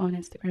on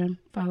Instagram.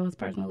 Follow us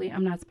personally.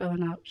 I'm not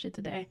spelling out shit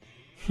today.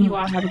 You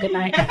all have a good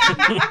night.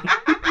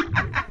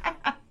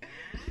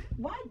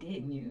 Why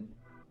didn't you?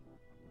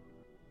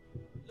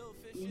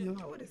 You know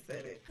I would have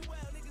said it.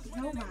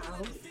 No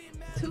vowels.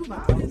 2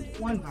 vowels.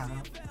 1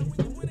 vowel.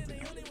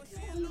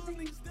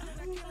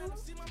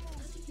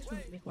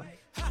 Be quiet.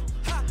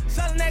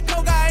 Selling that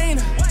cocaine,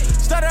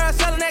 started out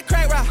selling that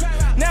crack rock.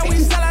 Now we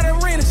sell out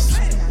arenas.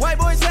 White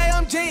boys say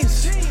I'm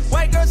genius,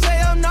 white girls say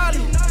I'm gnarly.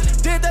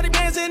 Did 30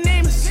 bands in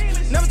Nemus,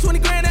 never 20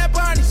 grand at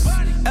Barney's.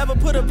 Ever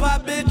put a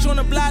pop bitch on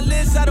a block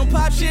list? I don't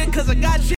pop shit 'cause I got shit.